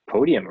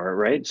podium,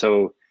 right?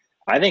 So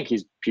I think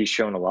he's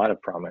shown a lot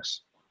of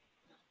promise.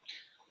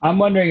 I'm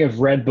wondering if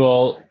Red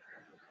Bull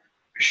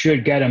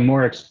should get a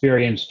more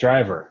experienced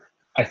driver.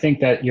 I think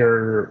that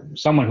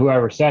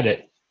whoever said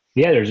it,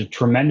 there's a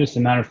tremendous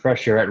amount of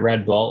pressure at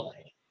Red Bull,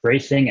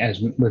 racing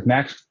with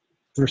Max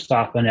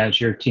Verstappen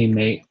as your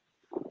teammate.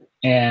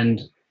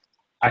 And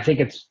I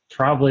think it's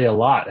probably a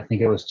lot. I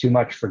think it was too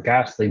much for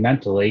Gasly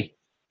mentally.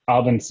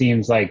 Albon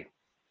seems like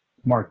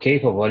more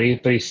capable,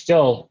 but he's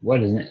still,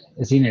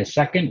 is he in his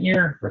second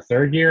year or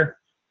third year?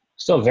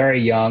 Still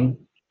very young.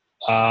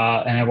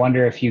 And I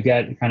wonder if you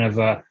get kind of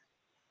a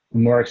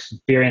more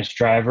experienced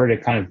driver to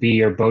kind of be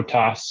your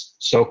Bottas,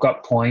 soak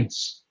up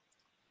points.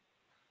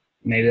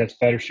 Maybe that's a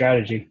better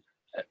strategy.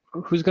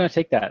 Who's going to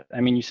take that?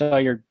 I mean, you saw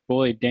your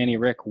boy Danny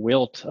Rick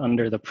wilt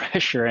under the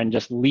pressure and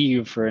just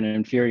leave for an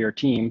inferior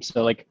team.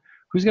 So, like,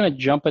 who's going to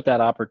jump at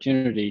that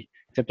opportunity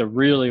except a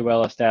really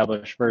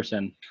well-established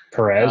person?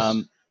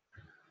 Perez?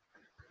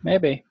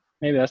 Maybe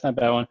that's not a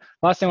bad one.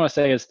 Last thing I want to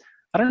say is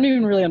I don't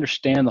even really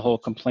understand the whole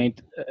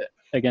complaint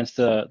against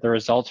the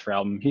results for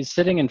Albon. He's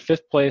sitting in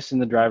 5th place in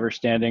the driver's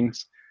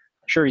standings.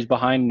 Sure, he's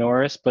behind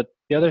Norris, but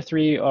the other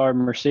 3 are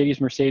Mercedes,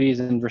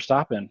 and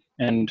Verstappen.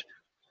 And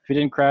if he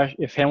didn't crash,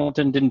 if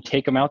Hamilton didn't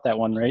take him out that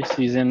one race,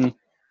 he's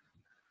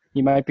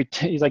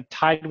like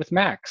tied with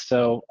Max.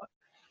 So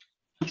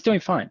he's doing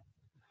fine.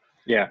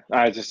 Yeah,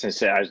 I was just going to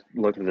say, I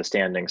looked at the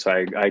standings, so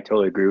I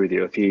totally agree with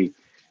you.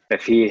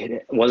 If he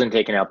wasn't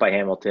taken out by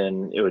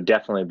Hamilton, it would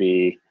definitely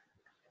be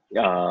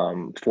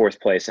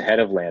 4th place ahead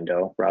of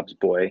Lando, Rob's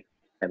boy,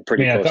 and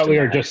pretty close. I thought to we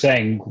Max. were just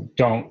saying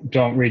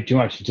don't read too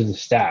much into the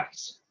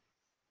stats.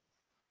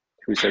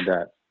 Who said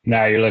that?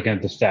 Now you're looking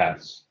at the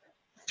stats.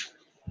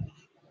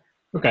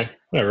 Okay,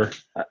 whatever.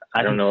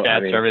 I don't know.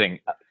 That's everything.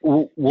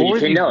 What were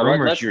these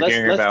rumors you're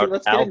hearing about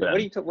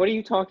Albon? What are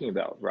you talking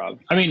about, Rob?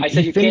 I mean, I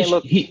said you can't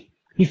look.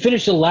 He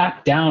finished a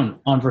lap down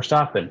on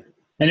Verstappen,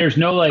 and there's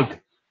no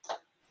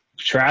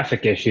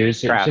traffic issues.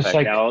 It's just Traffic.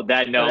 like No,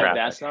 Traffic.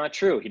 that's not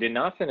true. He did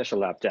not finish a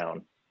lap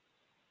down.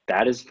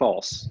 That is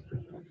false.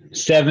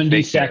 70 Fake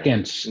news.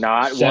 seconds.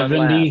 Not one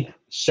 70 lap.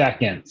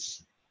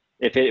 seconds.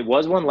 If it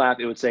was one lap,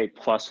 it would say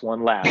plus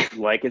one lap,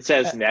 like it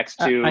says next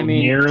to. I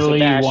mean, Nearly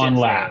Sebastian's one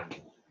name. lap.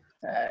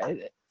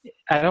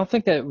 I don't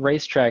think that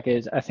racetrack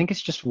is. I think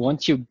it's just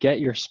once you get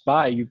your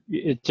spot,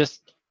 it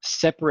just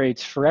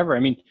separates forever. I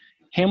mean,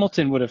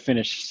 Hamilton would have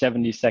finished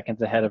 70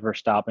 seconds ahead of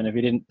Verstappen if he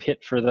didn't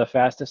pit for the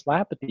fastest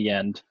lap at the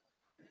end.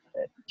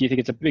 Do you think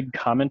it's a big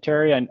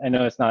commentary? I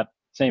know it's not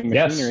same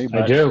machinery, Yes,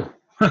 but I do.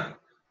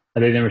 I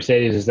think the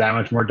Mercedes is that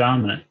much more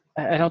dominant.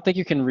 I don't think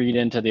you can read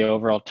into the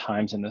overall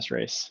times in this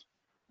race.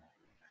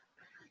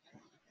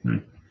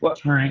 All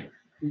right.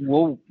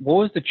 What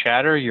was the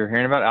chatter you're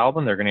hearing about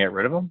Albon? They're going to get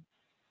rid of him?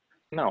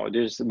 No,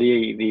 there's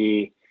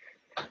the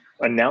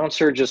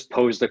announcer just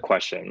posed the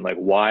question, like,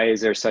 why is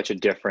there such a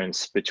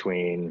difference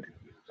between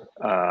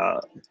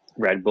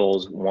Red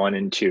Bulls 1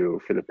 and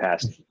 2 for the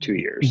past 2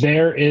 years?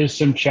 There is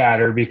some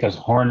chatter because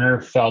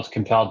Horner felt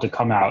compelled to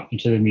come out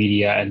into the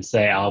media and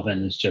say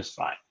Albon is just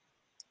fine.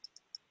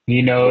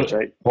 You know, Which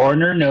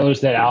Horner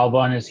knows that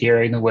Albon is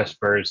hearing the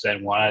whispers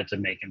and wanted to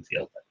make him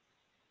feel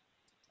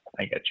good.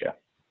 I get you.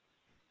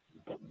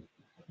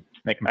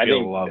 Make him I feel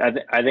think loved.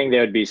 I think they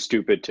would be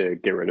stupid to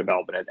get rid of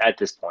Albon at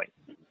this point.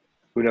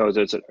 Who knows?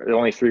 It's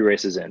only 3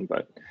 races in,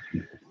 but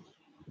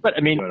But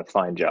I mean, doing a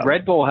fine job.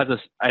 Red Bull has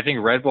I think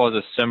Red Bull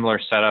has a similar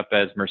setup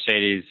as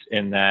Mercedes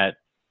in that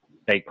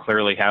they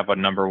clearly have a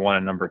number 1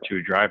 and number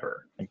 2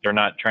 driver. Like, they're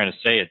not trying to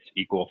say it's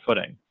equal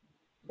footing.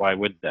 Why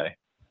would they?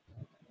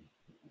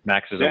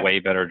 Max is Yeah. a way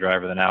better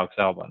driver than Alex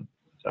Albon.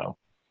 So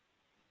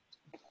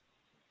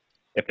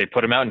if they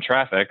put him out in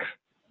traffic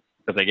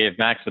because they gave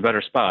Max the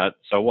better spot,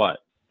 so what?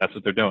 That's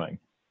what they're doing.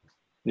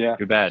 Yeah,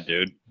 Too bad,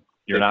 dude.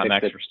 You're They not picked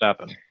Max it.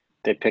 Verstappen.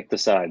 they picked the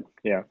side.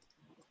 Yeah.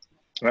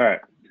 All right.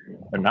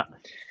 They're not.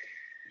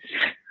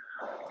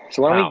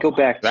 So why don't Wow. we go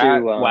back That,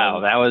 to wow,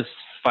 that was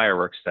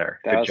fireworks there.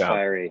 that Good was job.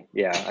 fiery.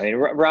 Yeah, I mean,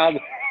 Rob,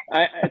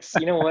 it's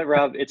you know what,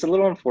 Rob, it's a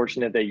little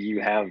unfortunate that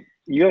you have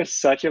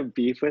such a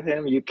beef with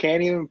him. You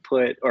can't even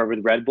put, or with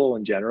Red Bull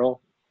in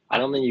general. I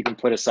don't think you can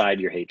put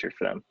aside your hatred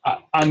for them.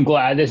 I'm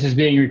glad this is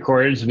being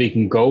recorded so we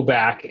can go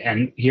back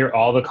and hear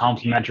all the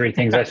complimentary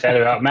things I said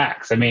about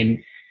Max. I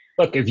mean,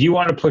 look, if you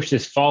want to push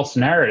this false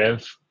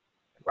narrative,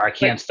 I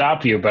can't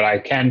stop you, but I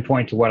can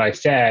point to what I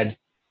said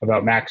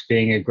about Max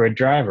being a good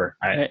driver.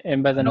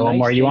 And by the know what nice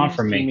more you want things,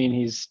 from me. you mean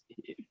he's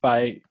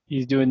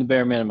doing the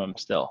bare minimum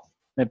still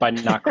by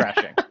not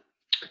crashing.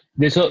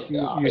 This will.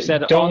 You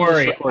said Don't on this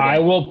worry. recording. I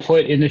will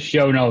put in the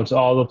show notes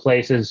all the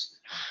places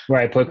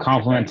where I put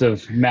compliments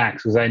of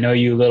Max, because I know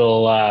you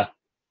little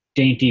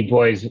dainty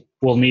boys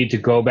will need to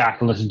go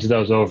back and listen to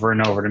those over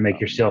and over to make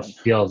yourself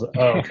feel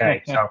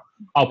okay. So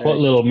I'll put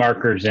little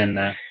markers in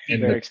the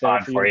Very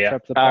excited pod for you.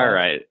 Prep the All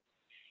pod.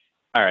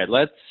 right.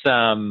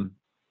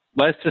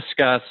 Let's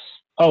discuss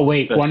Oh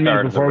wait, the 1 minute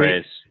start of the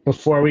race.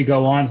 before we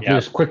go on, Yeah.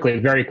 just quickly,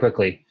 very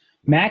quickly.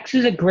 Max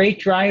is a great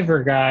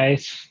driver,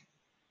 guys.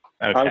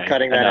 Okay, I'm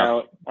cutting that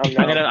enough. out. I'm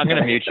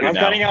gonna mute you I'm now.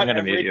 cutting out I'm gonna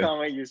every mute you.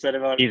 comment you said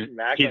about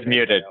Max. He's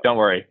muted. Don't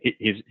worry.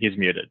 He's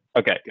muted.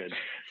 Okay. Good.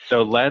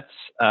 So let's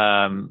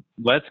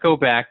go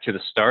back to the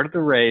start of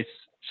the race.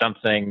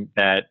 Something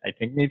that I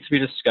think needs to be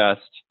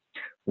discussed.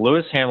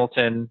 Lewis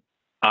Hamilton,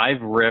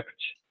 I've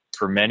ripped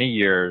for many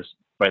years,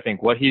 but I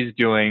think what he's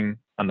doing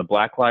on the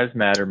Black Lives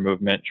Matter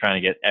movement,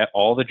 trying to get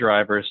all the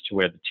drivers to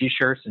wear the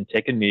T-shirts and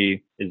take a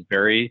knee, is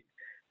very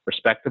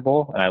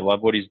respectable, and I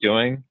love what he's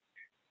doing.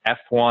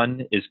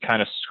 F1 is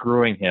kind of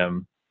screwing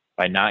him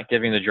by not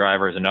giving the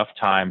drivers enough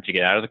time to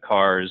get out of the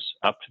cars,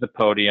 up to the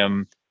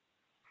podium,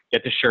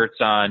 get the shirts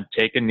on,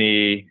 take a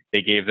knee.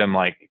 They gave them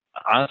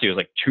honestly, it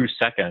was 2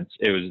 seconds.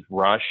 It was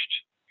rushed.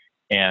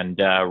 And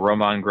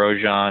Romain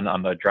Grosjean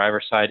on the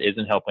driver's side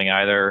isn't helping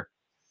either.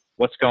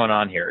 What's going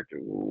on here?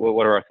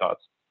 What are our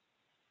thoughts?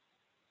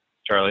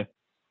 Charlie?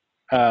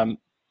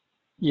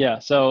 Yeah,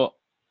 so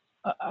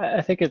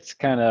I think it's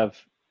kind of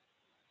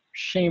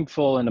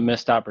shameful and a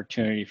missed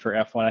opportunity for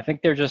F1. I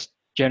think they're just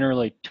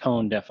generally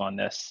tone deaf on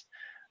this.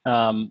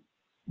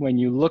 When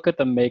you look at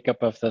the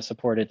makeup of the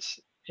support, it's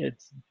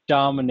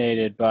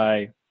dominated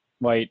by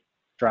white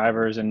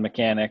drivers and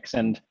mechanics,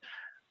 and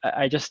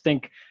I just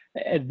think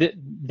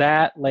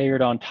that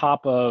layered on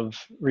top of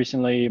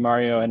recently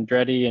Mario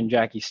Andretti and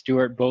Jackie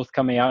Stewart both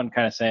coming out and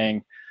kind of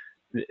saying,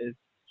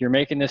 you're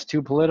making this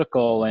too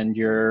political, and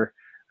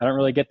I don't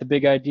really get the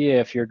big idea.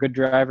 If you're a good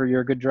driver,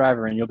 you're a good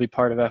driver, and you'll be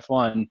part of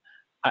F1.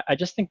 I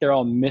just think they're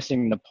all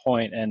missing the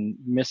point and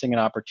missing an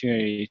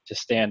opportunity to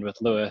stand with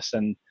Lewis.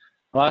 And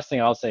the last thing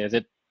I'll say is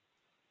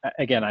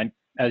again,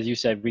 as you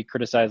said, we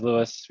criticize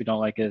Lewis. We don't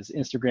like his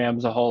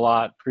Instagrams a whole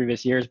lot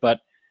previous years, but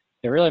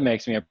it really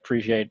makes me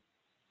appreciate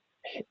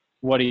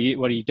what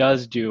he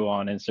does do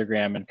on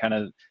Instagram and kind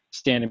of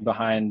standing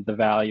behind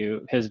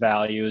his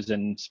values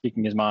and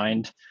speaking his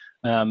mind.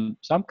 So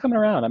I'm coming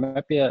around. I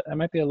might be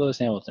a Lewis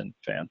Hamilton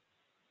fan.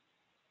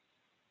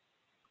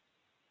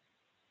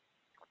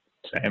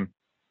 Same.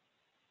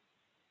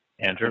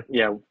 Andrew?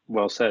 Yeah,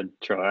 well said,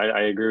 Charlie.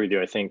 I agree with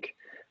you. I think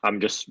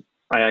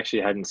I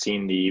actually hadn't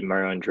seen the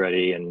Mario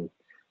Andretti and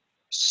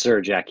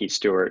Sir Jackie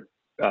Stewart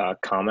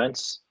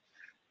comments.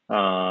 So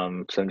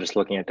I'm just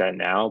looking at that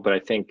now. But I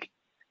think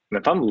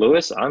if I'm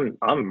Lewis, I'm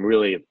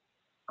really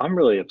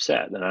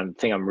upset, and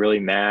I'm really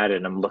mad,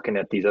 and I'm looking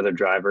at these other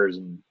drivers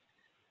and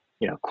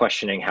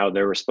questioning how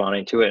they're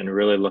responding to it, and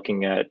really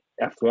looking at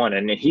F1.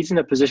 And he's in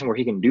a position where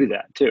he can do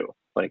that too.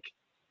 Like,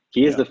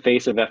 he is the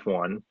face of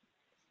F1.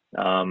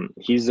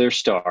 He's their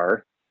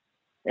star,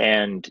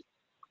 and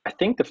I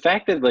think the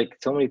fact that like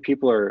so many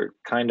people are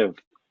kind of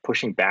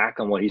pushing back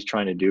on what he's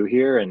trying to do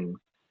here, and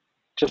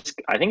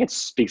I think it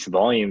speaks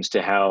volumes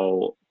to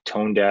how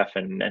tone deaf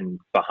and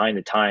behind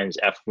the times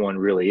F1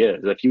 really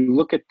is. If you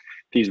look at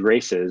these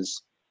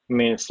races, I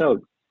mean,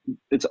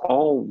 it's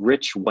all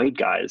rich white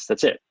guys.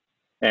 That's it.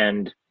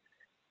 And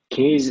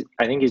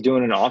I think he's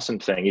doing an awesome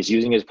thing. He's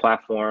using his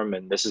platform,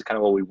 and this is kind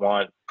of what we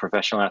want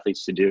professional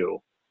athletes to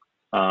do.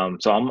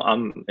 So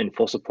I'm in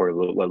full support of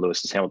what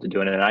Lewis Hamilton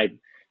doing. And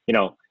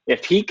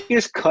if he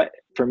just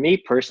for me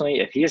personally,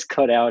 if he has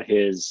cut out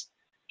his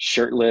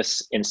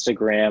shirtless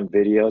Instagram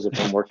videos of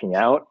him working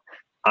out,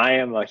 I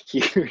am a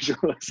huge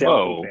Lewis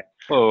Hamilton fan.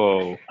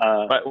 Whoa.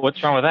 But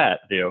what's wrong with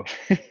that, Theo?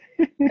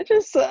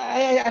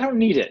 I don't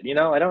need it.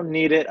 I don't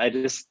need it.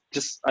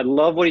 I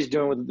love what he's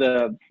doing with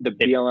the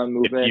BLM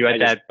movement. If you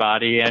had that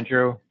body,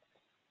 Andrew,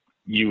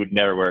 you would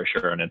never wear a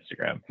shirt on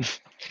Instagram.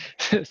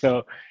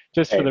 So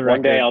just for the record,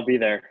 one day I'll be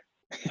there.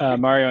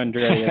 Mario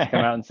Andretti has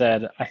come out and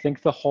said, I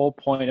think the whole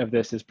point of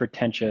this is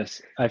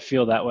pretentious. I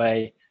feel that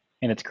way,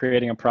 and it's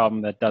creating a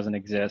problem that doesn't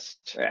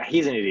exist. Yeah,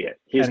 he's an idiot.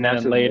 He's and an then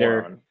absolute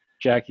later, moron.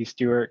 Jackie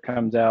Stewart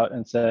comes out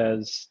and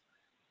says,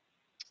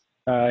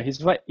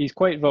 he's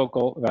quite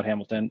vocal about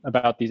Hamilton,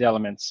 about these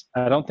elements.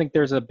 I don't think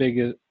there's a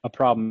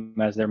problem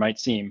as there might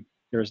seem.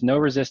 There is no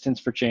resistance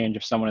for change.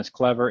 If someone is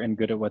clever and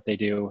good at what they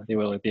do, they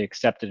will be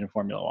accepted in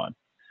Formula One.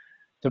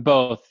 To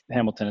both,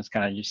 Hamilton has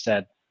kind of just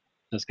said,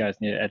 those guys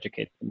need to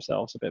educate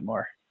themselves a bit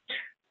more.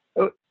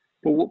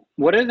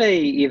 What are they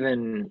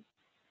even,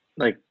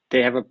 like,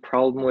 they have a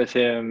problem with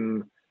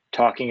him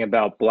talking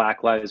about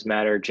Black Lives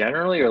Matter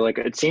generally? Or like,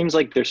 it seems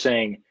like they're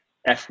saying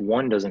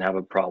F1 doesn't have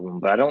a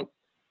problem, but I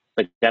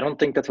don't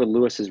think that's what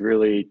Lewis is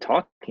really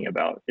talking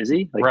about, is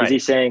he? Like, right. Is he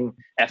saying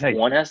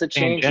F1 has to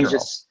change? He's general.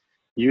 just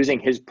using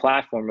his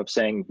platform of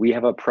saying we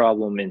have a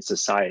problem in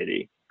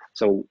society.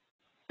 So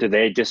do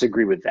they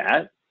disagree with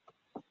that?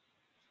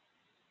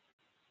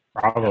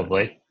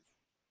 Probably.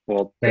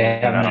 Well, They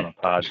then, haven't. on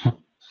the pod.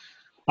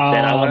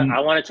 I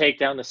want to take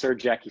down the Sir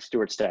Jackie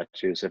Stewart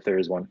statues if there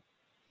is one.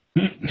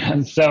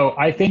 So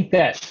I think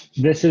that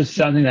this is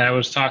something that I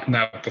was talking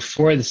about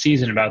before the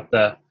season about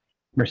the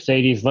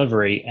Mercedes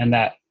livery, and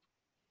that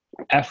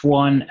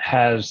F1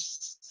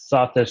 has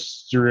thought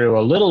this through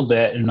a little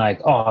bit and like,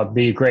 oh, it'd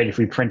be great if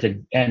we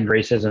printed end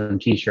racism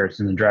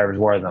t-shirts and the drivers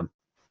wore them.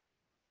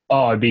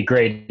 Oh, it'd be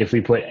great if we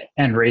put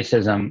end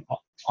racism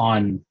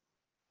on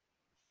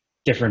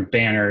different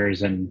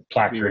banners and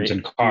placards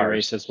and cars.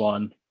 Races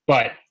one.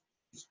 But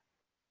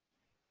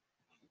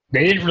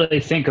they didn't really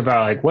think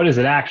about like, what does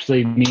it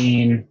actually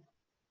mean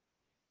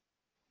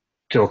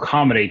to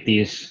accommodate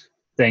these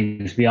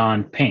things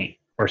beyond paint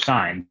or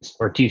signs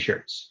or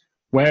t-shirts?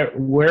 Where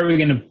are we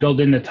going to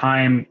build in the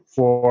time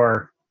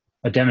for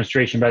a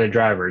demonstration by the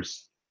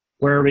drivers?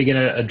 Where are we going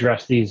to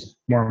address these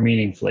more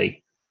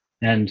meaningfully?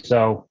 And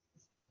so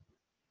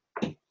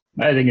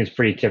I think it's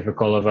pretty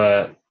typical of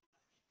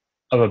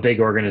a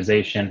big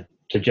organization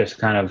to just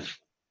kind of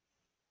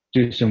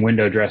do some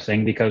window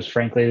dressing because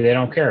frankly, they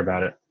don't care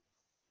about it.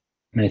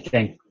 And I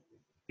think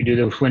we do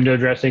this window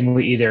dressing,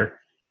 we either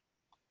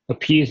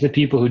appease the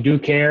people who do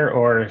care,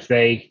 or if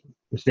they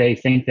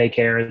think they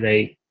care,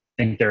 they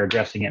think they're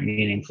addressing it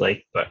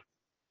meaningfully. But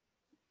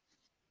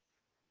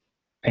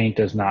paint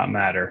does not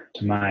matter,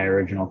 to my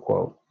original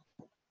quote.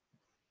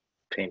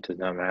 Paint does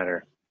not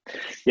matter.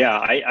 Yeah,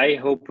 I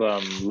hope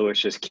Lewis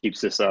just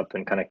keeps this up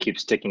and kind of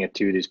keeps sticking it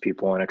to these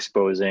people and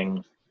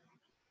exposing.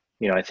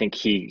 I think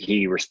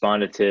he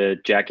responded to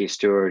Jackie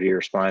Stewart, he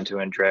responded to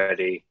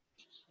Andretti.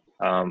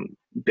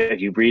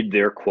 If you read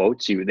their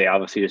quotes, they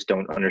obviously just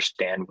don't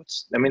understand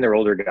they're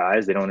older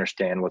guys, they don't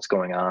understand what's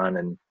going on,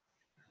 and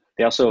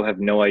they also have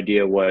no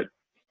idea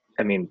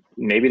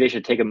maybe they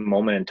should take a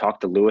moment and talk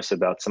to Lewis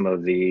about some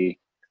of the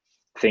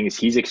things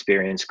he's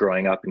experienced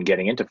growing up and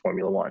getting into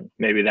Formula One.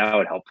 Maybe that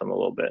would help them a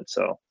little bit.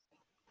 So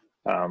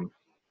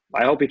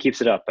I hope he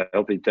keeps it up. I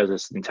hope he does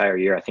this the entire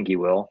year. I think he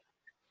will.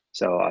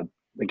 So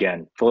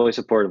again, fully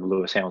supportive of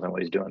Lewis Hamilton,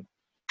 what he's doing.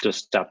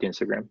 Just stop the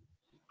Instagram.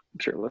 I'm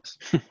shirtless.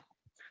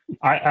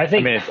 I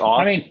think. it's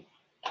awesome.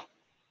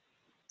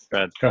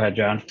 Go ahead,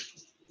 John.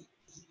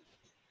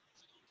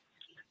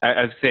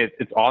 I would say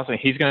it's awesome.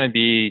 He's going to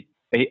be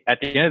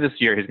at the end of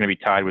this year. He's going to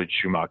be tied with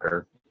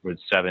Schumacher with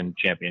 7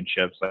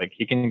 championships. Like,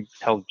 he can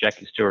tell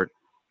Jackie Stewart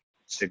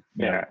to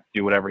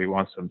do whatever he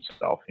wants to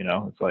himself.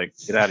 It's like,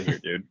 get out of here,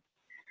 dude.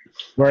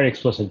 Very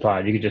explicit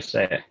pod. You could just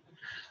say it.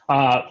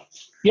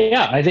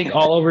 I think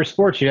all over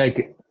sports,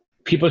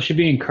 people should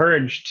be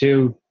encouraged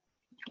to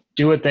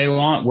do what they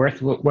want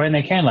when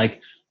they can.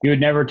 Like, you would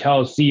never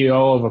tell a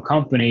CEO of a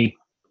company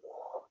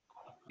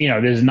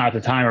this is not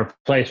the time or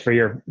place for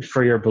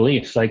your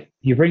beliefs. Like,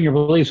 you bring your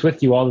beliefs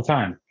with you all the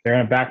time. They're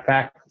in a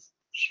backpack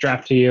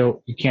strapped to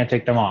you. You can't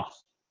take them off.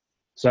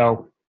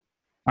 So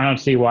I don't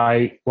see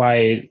why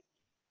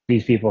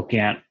these people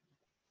can't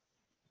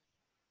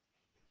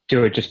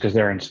do it just because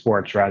they're in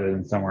sports rather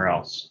than somewhere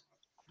else.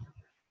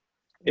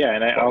 Yeah,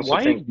 and I also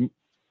think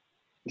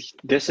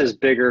this is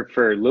bigger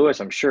for Lewis.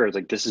 I'm sure it's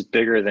like, this is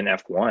bigger than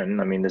F1.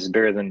 I mean, this is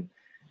bigger than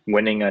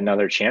winning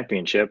another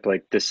championship.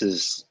 Like, this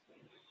is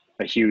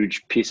a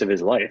huge piece of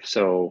his life.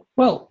 So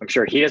Well, I'm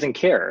sure he doesn't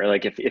care.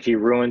 Like, if he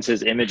ruins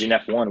his image in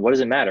F1, what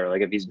does it matter?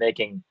 Like, if he's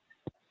making,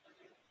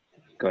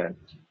 go ahead.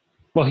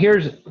 Well,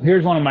 here's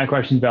one of my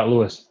questions about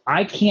Lewis.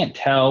 I can't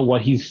tell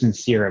what he's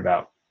sincere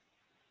about,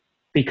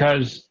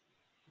 because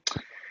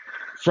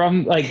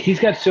from, like, he's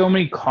got so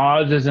many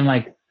causes, and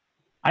like,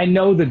 I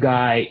know the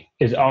guy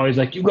is always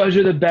like, you guys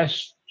are the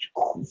best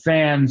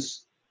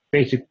fans,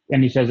 basic,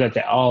 and he says that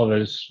to all of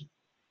his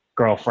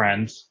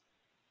girlfriends,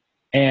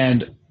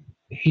 and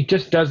he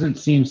just doesn't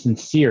seem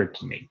sincere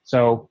to me.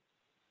 So,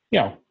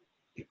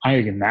 I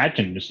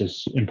imagine this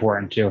is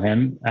important to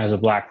him as a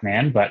black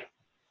man, but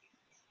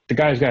the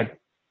guy's got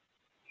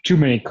too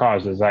many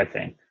causes, I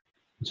think.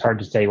 It's hard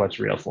to say what's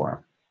real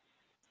for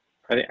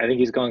him. I think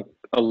he's gone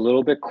a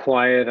little bit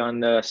quiet on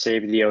the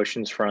Save the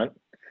Oceans front.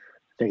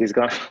 I think he's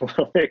gone a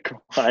little bit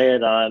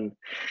quiet on,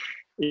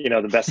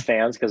 the best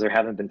fans, because there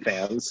haven't been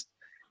fans.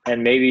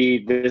 And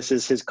maybe this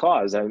is his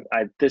cause.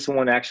 This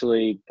one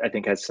actually, I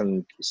think, has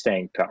some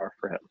staying power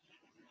for him.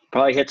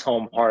 Probably hits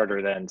home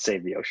harder than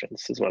Save the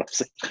Oceans, is what I'm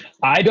saying.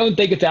 I don't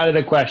think it's out of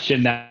the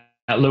question that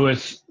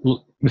Lewis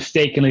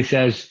mistakenly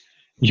says,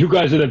 you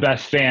guys are the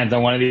best fans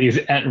on one of these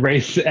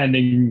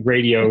race-ending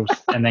radios,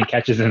 and then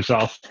catches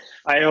himself.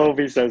 I hope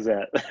he says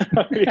that.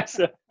 He's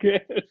so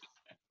good.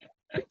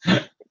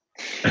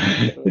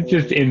 It's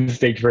just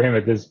instinct for him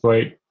at this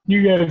point.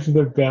 You guys are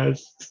the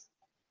best.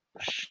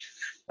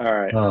 All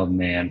right. Oh,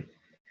 man.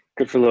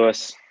 Good for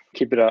Lewis.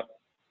 Keep it up.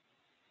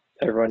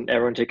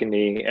 Everyone take a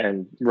knee,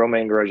 and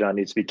Romain Grosjean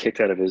needs to be kicked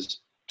out of his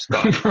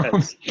spot.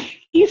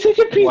 He's such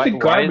a piece of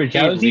garbage.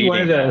 How is he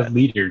one of the that?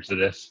 leaders of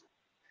this?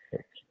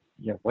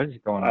 Yeah, what is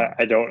going on?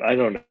 I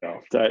don't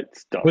know.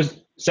 That's dumb.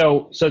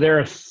 So there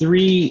are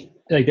three,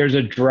 like, there's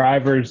a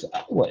driver's,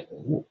 what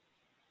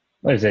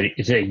is it?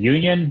 Is it a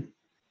union?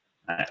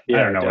 I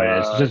don't know what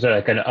it is. It's just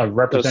like a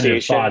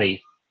representative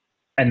body.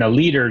 And the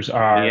leaders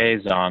are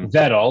Liaison.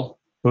 Vettel,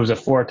 who's a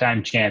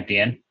 4-time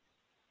champion,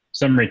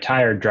 some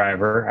retired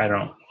driver. I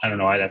don't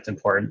know why that's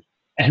important.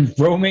 And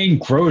Romain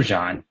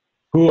Grosjean,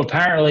 who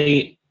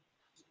apparently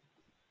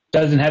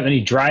doesn't have any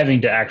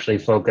driving to actually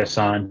focus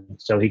on,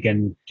 so he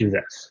can do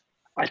this.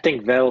 I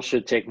think Vettel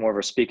should take more of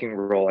a speaking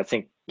role. I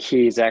think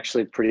he's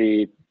actually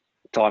pretty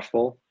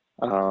thoughtful.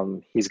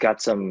 He's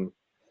got some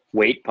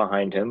weight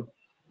behind him.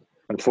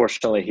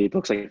 Unfortunately, he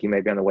looks like he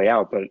may be on the way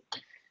out, but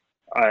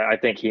I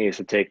think he needs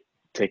to take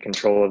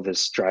control of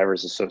this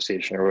drivers'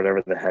 association or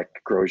whatever the heck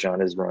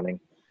Grosjean is running.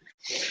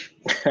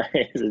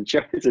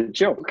 It's a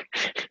joke.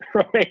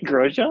 Romain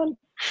Grosjean?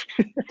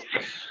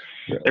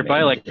 They're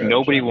probably like,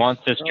 nobody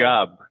wants this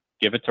job.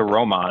 Give it to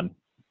Roman.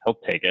 He'll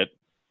take it.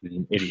 He's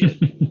an idiot.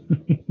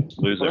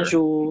 Loser.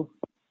 Bonjour.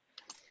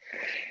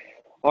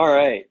 All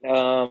right.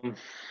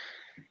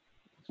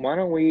 Why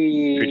don't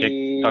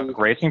we talk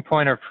Racing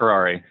Point or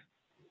Ferrari?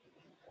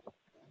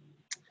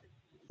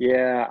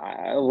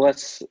 Yeah,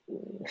 let's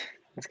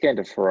get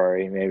into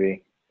Ferrari,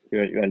 maybe. You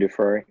want to do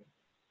Ferrari?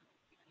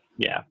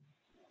 Yeah.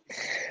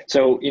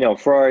 So,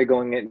 Ferrari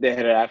they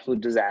had an absolute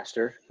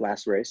disaster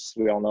last race.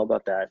 We all know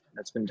about that.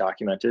 That's been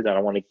documented. I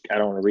don't want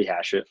to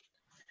rehash it.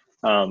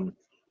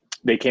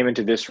 They came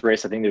into this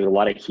race. I think there's a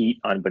lot of heat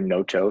on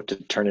Binotto to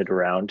turn it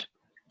around.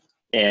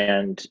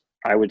 And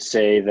I would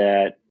say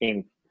that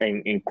in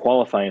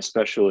qualifying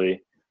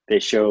especially, they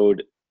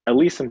showed at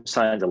least some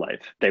signs of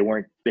life. They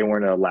weren't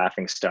a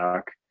laughing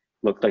stock.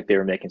 Looked like they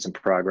were making some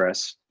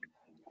progress.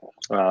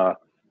 But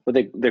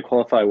they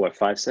qualify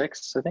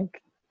 5-6, I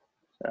think.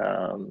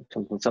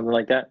 Something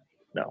like that.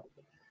 No.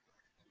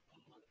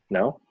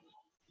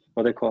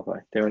 Well, they qualify.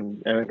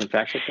 Anyone can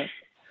fact check that?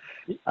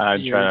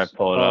 I'm trying to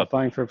pull it up.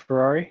 Qualifying for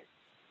Ferrari?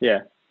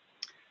 Yeah.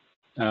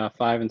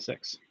 5 and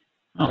 6.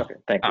 Oh. Okay,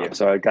 thank you.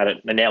 So I got it.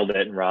 I nailed it,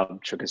 and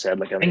Rob shook his head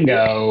like I'm.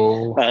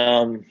 Bingo.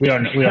 We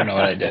don't know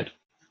what I did.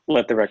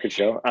 Let the record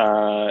show.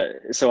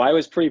 So I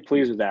was pretty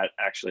pleased with that,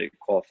 actually,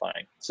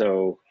 qualifying.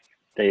 So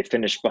they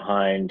finished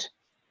behind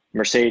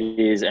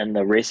Mercedes and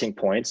the Racing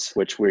Points,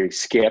 which we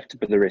skipped,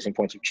 but the Racing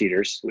Points are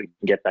cheaters. We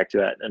can get back to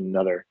that in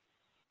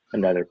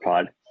another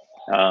pod.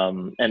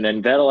 And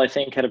then Vettel, I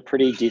think, had a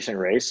pretty decent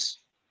race.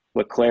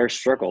 Leclerc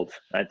struggled.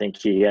 I think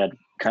he had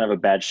kind of a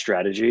bad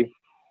strategy.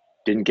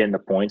 Didn't get in the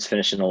points,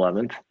 finished in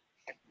 11th.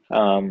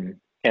 And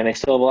they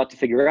still have a lot to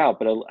figure out.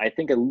 But I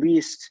think at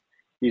least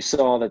you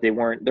saw that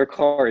their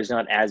car is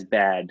not as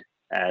bad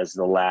as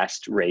the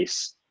last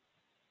race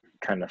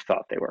kind of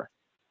thought they were.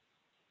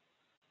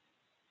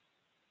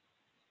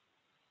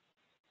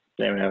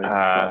 Does anyone have any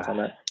thoughts on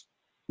that?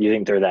 You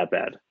think they're that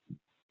bad?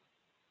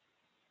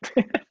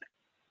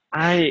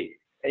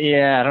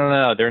 Yeah, I don't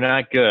know. They're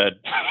not good.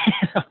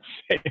 I'll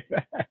say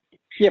that.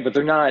 Yeah, but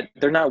they're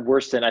not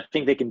worse than. I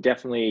think they can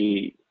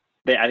definitely.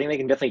 I think they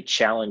can definitely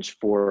challenge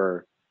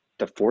for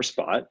the 4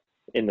 spot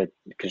in the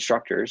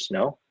constructors.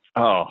 No.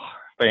 Oh,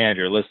 but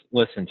Andrew,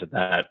 listen to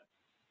that.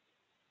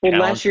 Well,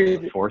 Challenge for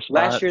the 4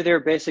 last spot? year they were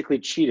basically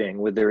cheating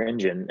with their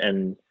engine,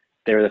 and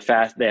they were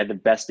They had the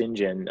best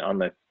engine on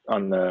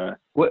the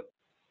What?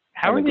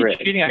 How on are the they grid.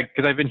 cheating?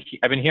 Because I've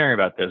been hearing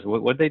about this.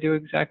 What they do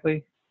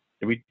exactly?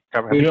 Did we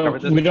cover? Have We we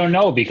covered this? don't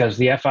know because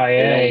the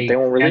FIA They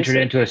won't release entered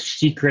it. into a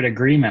secret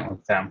agreement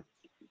with them.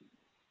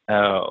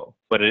 Oh,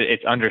 but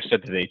it's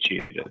understood that they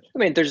cheated. I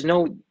mean, there's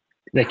no.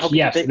 They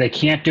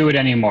can't do it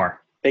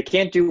anymore. They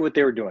can't do what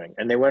they were doing,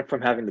 and they went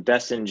from having the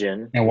best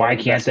engine. And one why of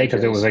the can't best they?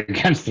 Because it was engines,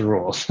 against the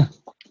rules.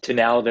 to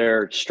now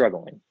they're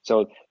struggling.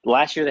 So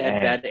last year they had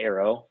Dang. bad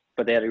aero,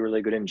 but they had a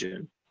really good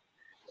engine,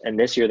 and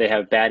this year they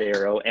have bad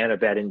aero and a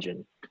bad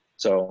engine.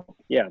 So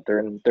yeah, they're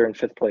in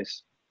 5th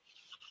place.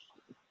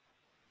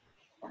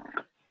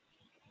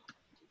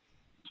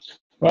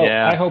 Well,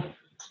 Yeah.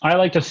 I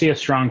like to see a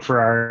strong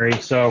Ferrari.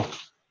 So,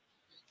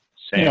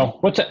 Same.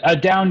 what's a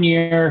down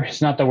year?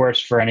 It's not the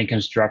worst for any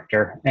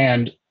constructor.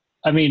 And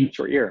I mean,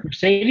 Short year.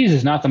 Mercedes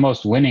is not the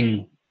most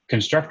winning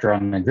constructor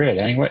on the grid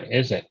anyway,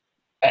 is it?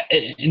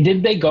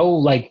 Did they go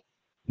like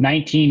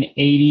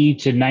 1980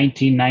 to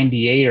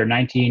 1998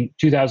 or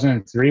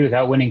 2003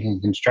 without winning a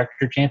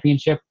constructor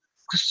championship?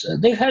 'Cause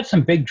they've had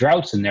some big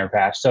droughts in their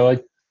past. So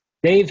like,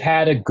 they've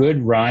had a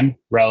good run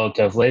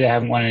relatively. They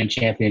haven't won any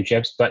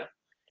championships, but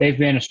they've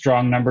been a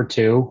strong number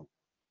 2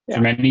 Yeah.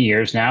 for many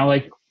years now.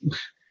 Like,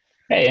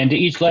 hey, and to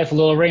each life a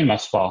little rain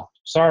must fall.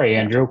 Sorry,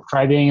 Andrew.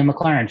 Try being a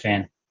McLaren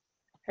fan.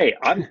 Hey,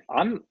 I'm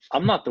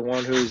not the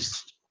one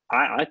who's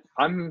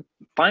I'm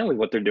fine with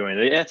what they're doing.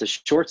 It's a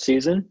short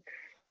season.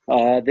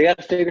 They got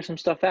to figure some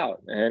stuff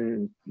out,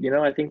 and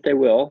I think they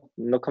will.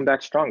 And they'll come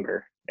back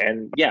stronger.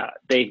 And yeah,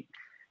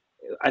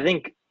 I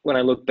think when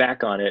I look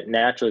back on it,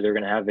 naturally they're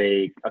going to have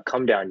a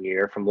come down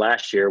year from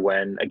last year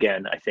when,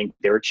 again, I think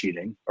they were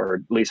cheating, or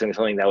at least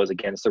something that was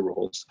against the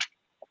rules.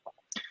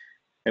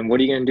 And what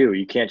are you going to do?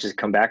 You can't just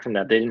come back from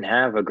that. They didn't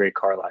have a great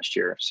car last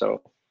year,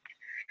 so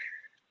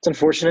it's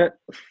unfortunate.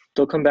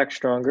 They'll come back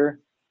stronger.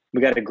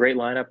 We got a great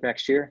lineup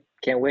next year.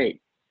 Can't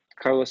wait.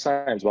 Carlos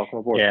Sainz, welcome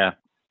aboard. Yeah,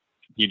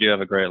 you do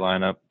have a great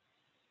lineup.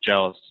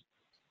 Jealous.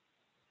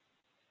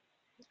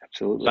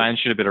 Absolutely. Sainz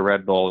should have been a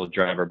Red Bull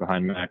driver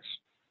behind Max.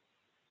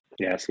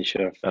 Yes, he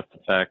should have. That's the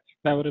fact.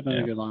 That would have been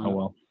Yeah. a good line. Oh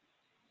well.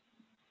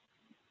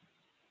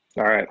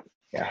 All right.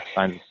 Yeah,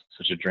 Sainz is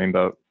such a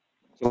dreamboat.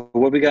 So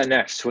what we got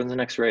next? When's the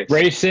next race?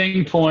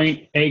 Racing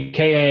Point,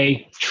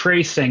 aka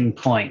Tracing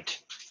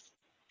Point.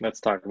 Let's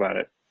talk about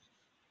it.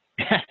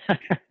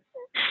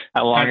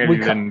 How long have We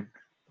you co- been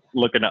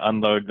looking to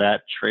unload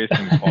that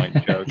Tracing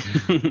Point joke?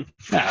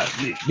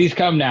 These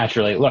come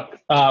naturally. Look,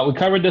 we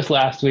covered this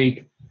last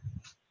week.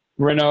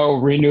 Renault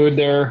renewed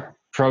their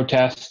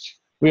protest.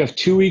 We have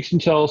 2 weeks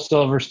until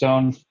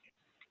Silverstone.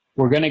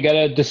 We're going to get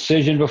a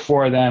decision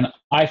before then.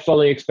 I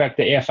fully expect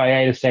the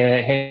FIA to say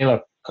that, hey,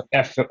 look,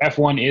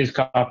 F1 is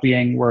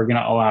copying. We're going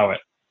to allow it.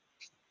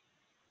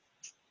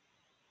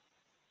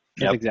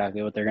 That's Yep.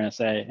 exactly what they're going to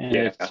say. And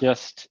Yeah. it's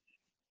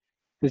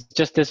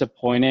just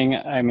disappointing.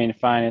 I mean,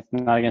 fine, it's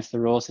not against the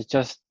rules. It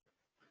just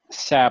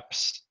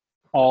saps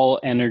all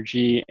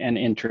energy and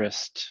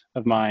interest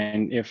of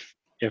mine if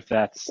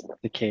that's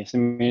the case. I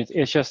mean,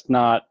 it's just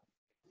not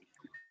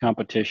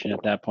competition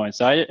at that point.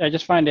 So I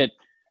just find it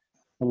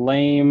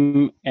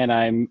lame, and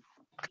I'm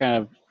kind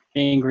of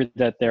angry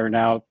that they're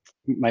now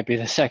might be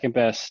the second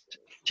best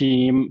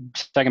team,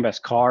 second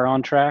best car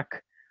on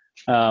track.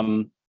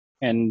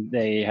 And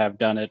they have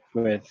done it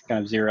with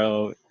kind of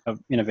zero of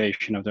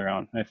innovation of their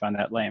own. I find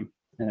that lame,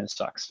 and it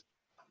sucks.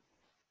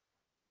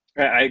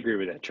 I agree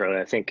with that, Charlie.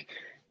 I think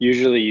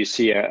usually you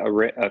see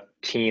a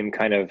team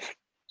kind of.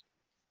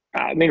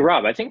 I mean,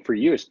 Rob, I think for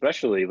you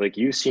especially, like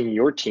you've seen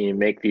your team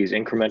make these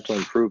incremental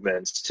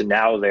improvements to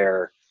now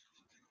they're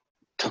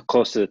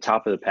close to the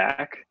top of the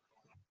pack.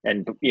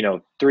 And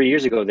 3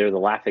 years ago they were the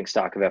laughing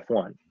stock of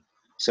F1.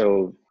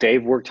 So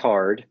they've worked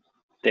hard.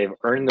 They've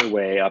earned their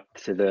way up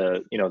to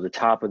the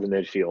top of the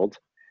midfield.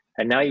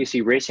 And now you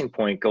see Racing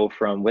Point go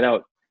from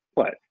without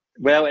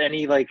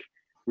any like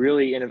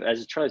really,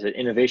 as Charlie said,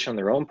 innovation on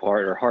their own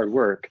part or hard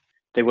work.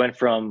 They went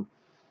from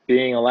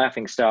being a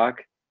laughing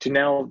stock to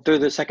now they're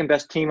the second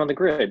best team on the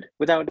grid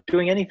without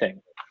doing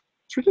anything.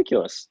 It's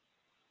ridiculous.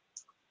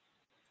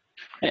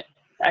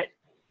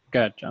 Go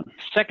ahead, John.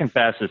 Second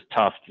best is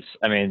tough.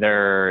 I mean,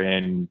 they're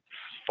in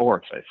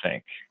 4th, I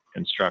think,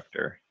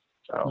 constructor.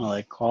 So Well,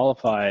 they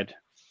qualified.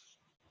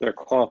 Their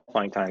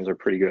qualifying times are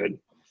pretty good.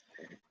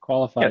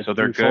 Qualified. yeah, so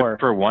they're Q4. good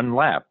for one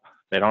lap.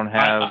 They don't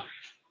have.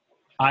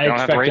 I they don't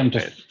have expect race them to.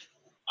 pace.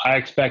 I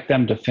expect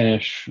them to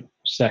finish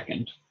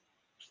second.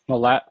 Well,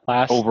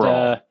 last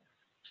Overall.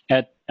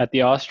 At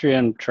the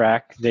Austrian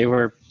track, they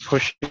were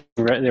pushing.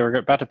 They were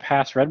about to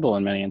pass Red Bull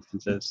in many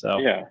instances. So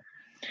Yeah.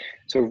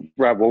 So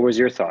Rob, what was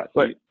your thought?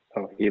 What?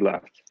 Oh, he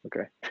left.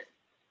 Okay.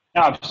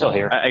 No, I'm still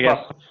here. I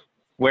guess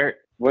where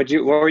What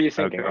were you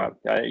thinking, Okay.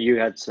 Rob? You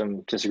had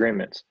some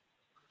disagreements.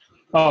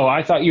 Oh,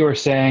 I thought you were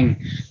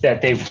saying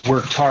that they've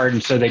worked hard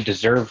and so they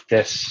deserve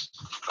this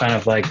kind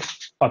of like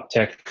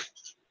uptick.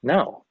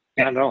 No,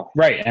 not at all.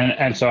 Right.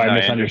 And so I No,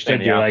 misunderstood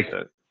understand you. the Like,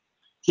 opposite.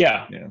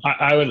 yeah, Yeah.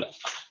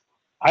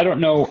 I don't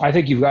know. I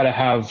think you've got to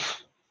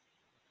have,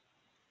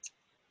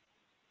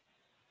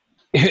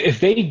 if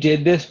they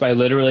did this by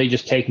literally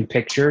just taking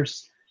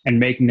pictures and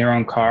making their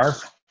own car,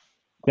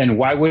 then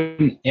why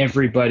wouldn't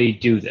everybody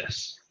do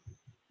this?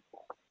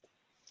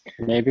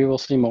 Maybe we'll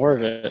see more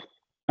of it.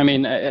 I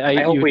mean,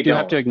 I hope you we do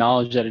have don't. to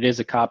acknowledge that it is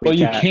a copycat. Well,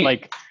 you can't-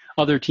 Like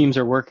other teams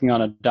are working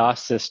on a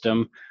DOS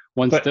system.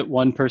 Once But- that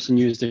one person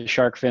used a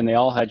shark fin, they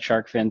all had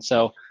shark fin.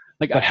 So,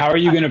 like, But how are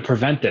you going to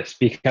prevent this?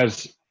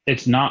 Because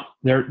it's not.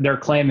 They're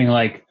claiming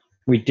like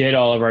we did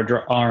all of our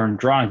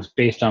drawings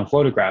based on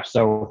photographs.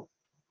 So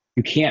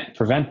you can't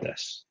prevent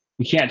this.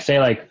 You can't say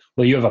like,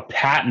 well, you have a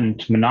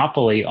patent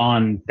monopoly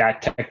on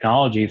that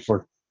technology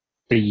for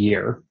the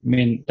year. I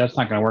mean, that's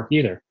not going to work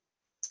either.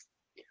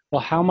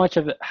 well, how much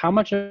of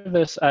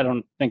this? I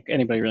don't think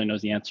anybody really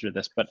knows the answer to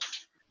this. But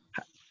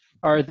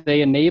are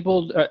they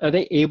enabled? Are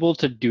they able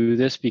to do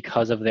this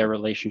because of their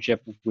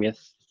relationship with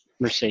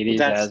Mercedes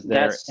as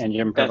their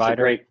engine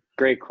provider? That's a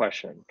great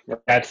question.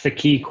 That's the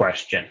key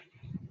question.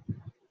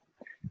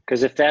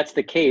 Because if that's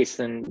the case,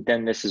 then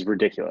this is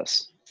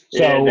ridiculous.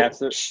 So that's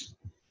the,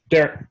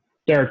 there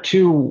are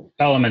two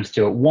elements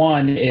to it.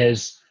 One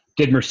is,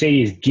 did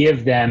Mercedes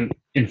give them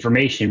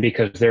information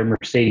because they're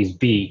Mercedes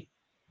B?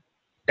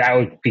 That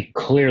would be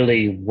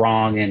clearly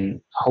wrong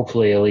and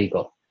hopefully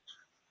illegal.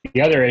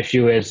 The other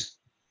issue is,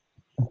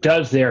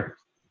 does their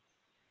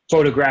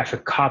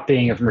photographic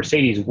copying of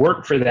Mercedes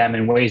work for them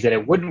in ways that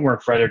it wouldn't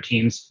work for other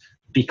teams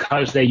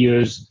because they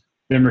use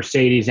the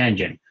Mercedes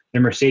engine, the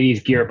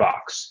Mercedes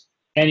gearbox,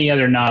 any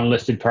other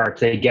non-listed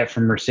parts they get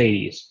from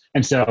Mercedes?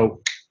 And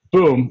so,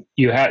 boom,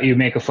 you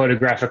make a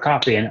photographic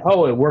copy, and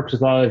it works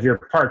with all of your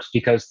parts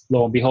because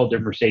lo and behold, they're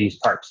Mercedes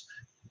parts.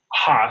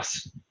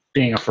 Haas,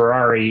 being a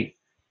Ferrari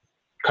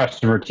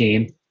customer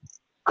team,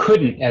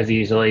 couldn't as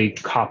easily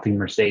copy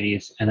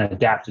Mercedes and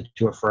adapt it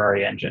to a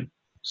Ferrari engine.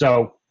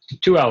 So,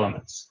 two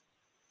elements.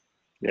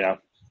 yeah.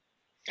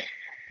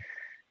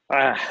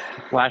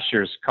 Last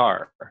year's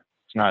car.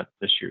 It's not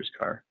this year's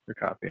car they're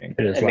copying.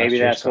 It is And maybe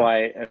last year's that's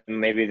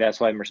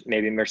why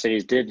maybe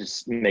Mercedes did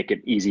just make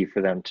it easy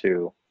for them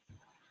to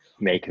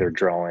make their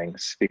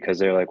drawings, because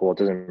they're like, well, it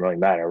doesn't really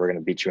matter. We're going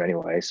to beat you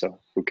anyway, so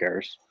who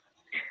cares?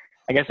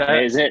 I guess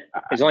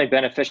It's only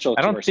beneficial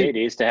I to don't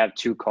Mercedes to have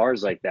two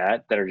cars like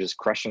that are just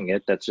crushing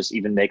it. That just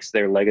even makes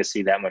their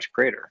legacy that much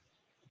greater.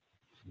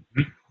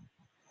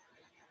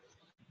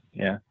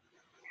 Yeah.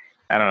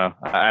 I don't know.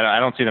 I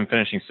don't see them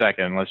finishing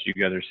second unless you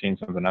guys are seeing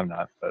something I'm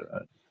not. But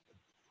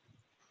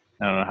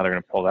I don't know how they're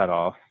going to pull that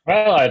off.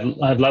 Well,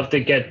 I'd love to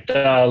get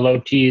Low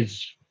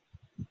T's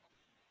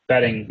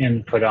betting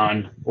input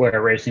on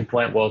where Racing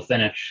Point will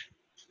finish.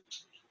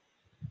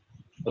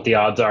 What the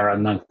odds are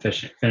on them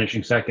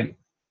finishing second.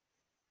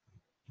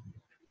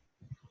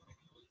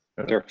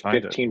 They're Find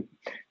it. 15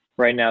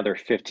 right now. They're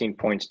 15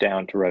 points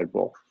down to Red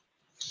Bull.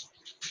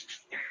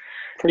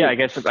 Yeah, I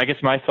guess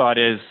my thought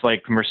is,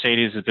 like,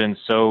 Mercedes has been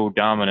so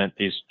dominant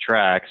these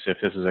tracks. If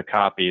this is a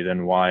copy,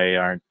 then why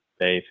aren't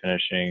they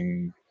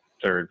finishing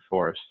third,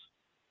 fourth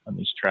on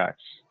these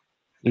tracks?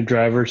 The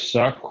drivers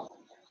suck.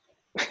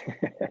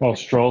 Well,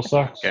 Stroll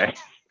sucks. Okay.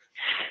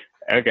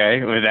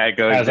 Okay. Well, that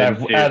goes As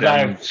into them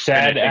I've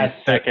said finishing at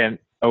the, second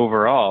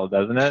overall,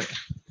 doesn't it?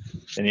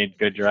 They need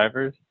good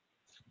drivers.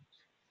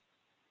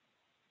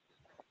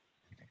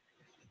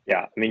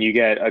 Yeah, I mean, you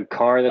get a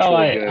car that's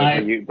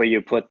really good, but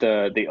you put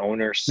the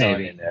owner's son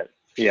Maybe. in it.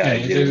 Yeah,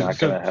 you're not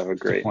going to have a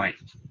great point.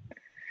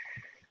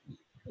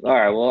 All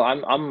right. Well,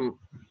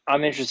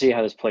 I'm interested to see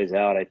how this plays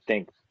out. I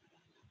think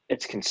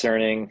it's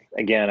concerning.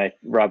 Again,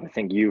 Rob, I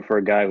think you, for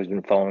a guy who's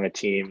been following a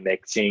team,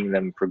 seeing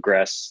them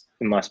progress,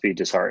 it must be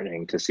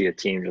disheartening to see a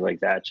team like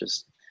that,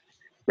 just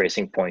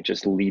Racing Point,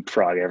 just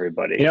leapfrog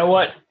everybody. You know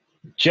what?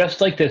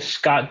 Just like the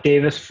Scott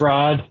Davis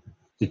fraud,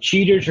 the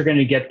cheaters are going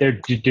to get their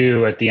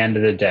due at the end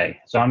of the day.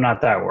 So I'm not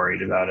that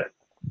worried about it.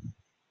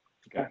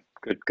 Okay.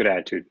 Good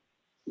attitude.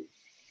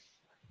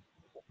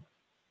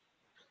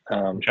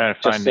 I'm trying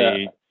to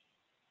find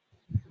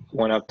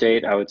one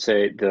update. I would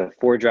say the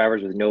 4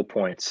 drivers with no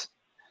points: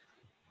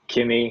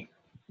 Kimi,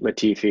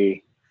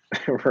 Latifi,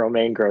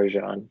 Romain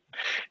Grosjean,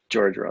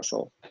 George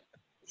Russell,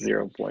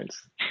 0 points.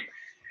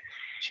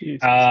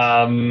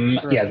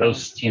 Yeah,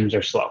 those teams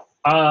are slow.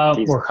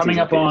 We're coming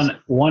up on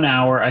 1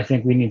 hour. I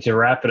think we need to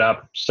wrap it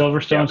up.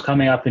 Silverstone's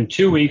coming up in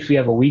 2 weeks. We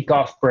have a week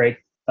off break.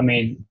 I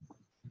mean,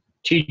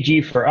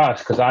 TG for us,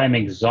 because I am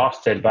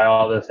exhausted by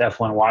all this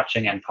F1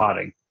 watching and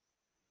potting.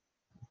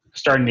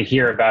 Starting to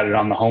hear about it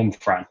on the home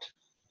front.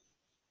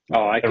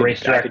 The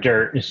race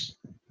director is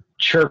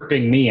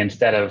chirping me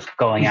instead of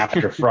going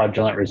after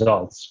fraudulent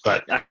results.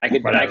 But I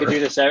could do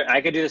this. I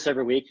could do this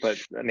every week, but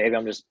maybe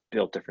I'm just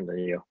built different than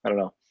you. I don't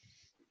know.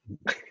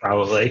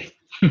 Probably.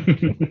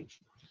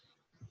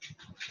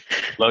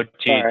 Low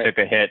T took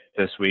a hit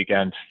this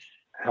weekend.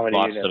 How many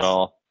Lost units? it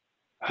all.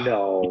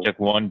 No. He took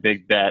one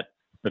big bet,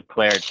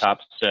 declared top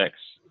 6.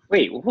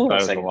 Wait, hold Thought on it a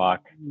was a second.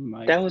 lock.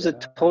 My That was a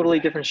God. totally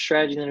different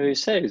strategy than we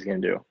said he was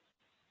going to do.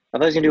 I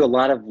thought he was going to do a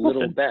lot of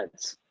little Listen.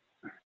 bets.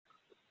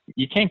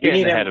 You can't We get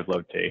in need the head him- of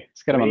low T.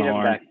 Let's get him we on need the him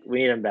horn. back. We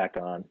need him back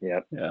on.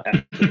 Yep. Yeah.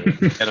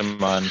 Absolutely. Get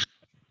him on.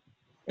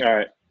 All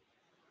right.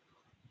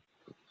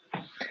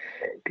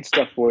 Good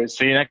stuff, boys.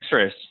 See you next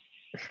race.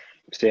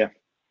 See ya.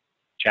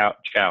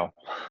 Ciao.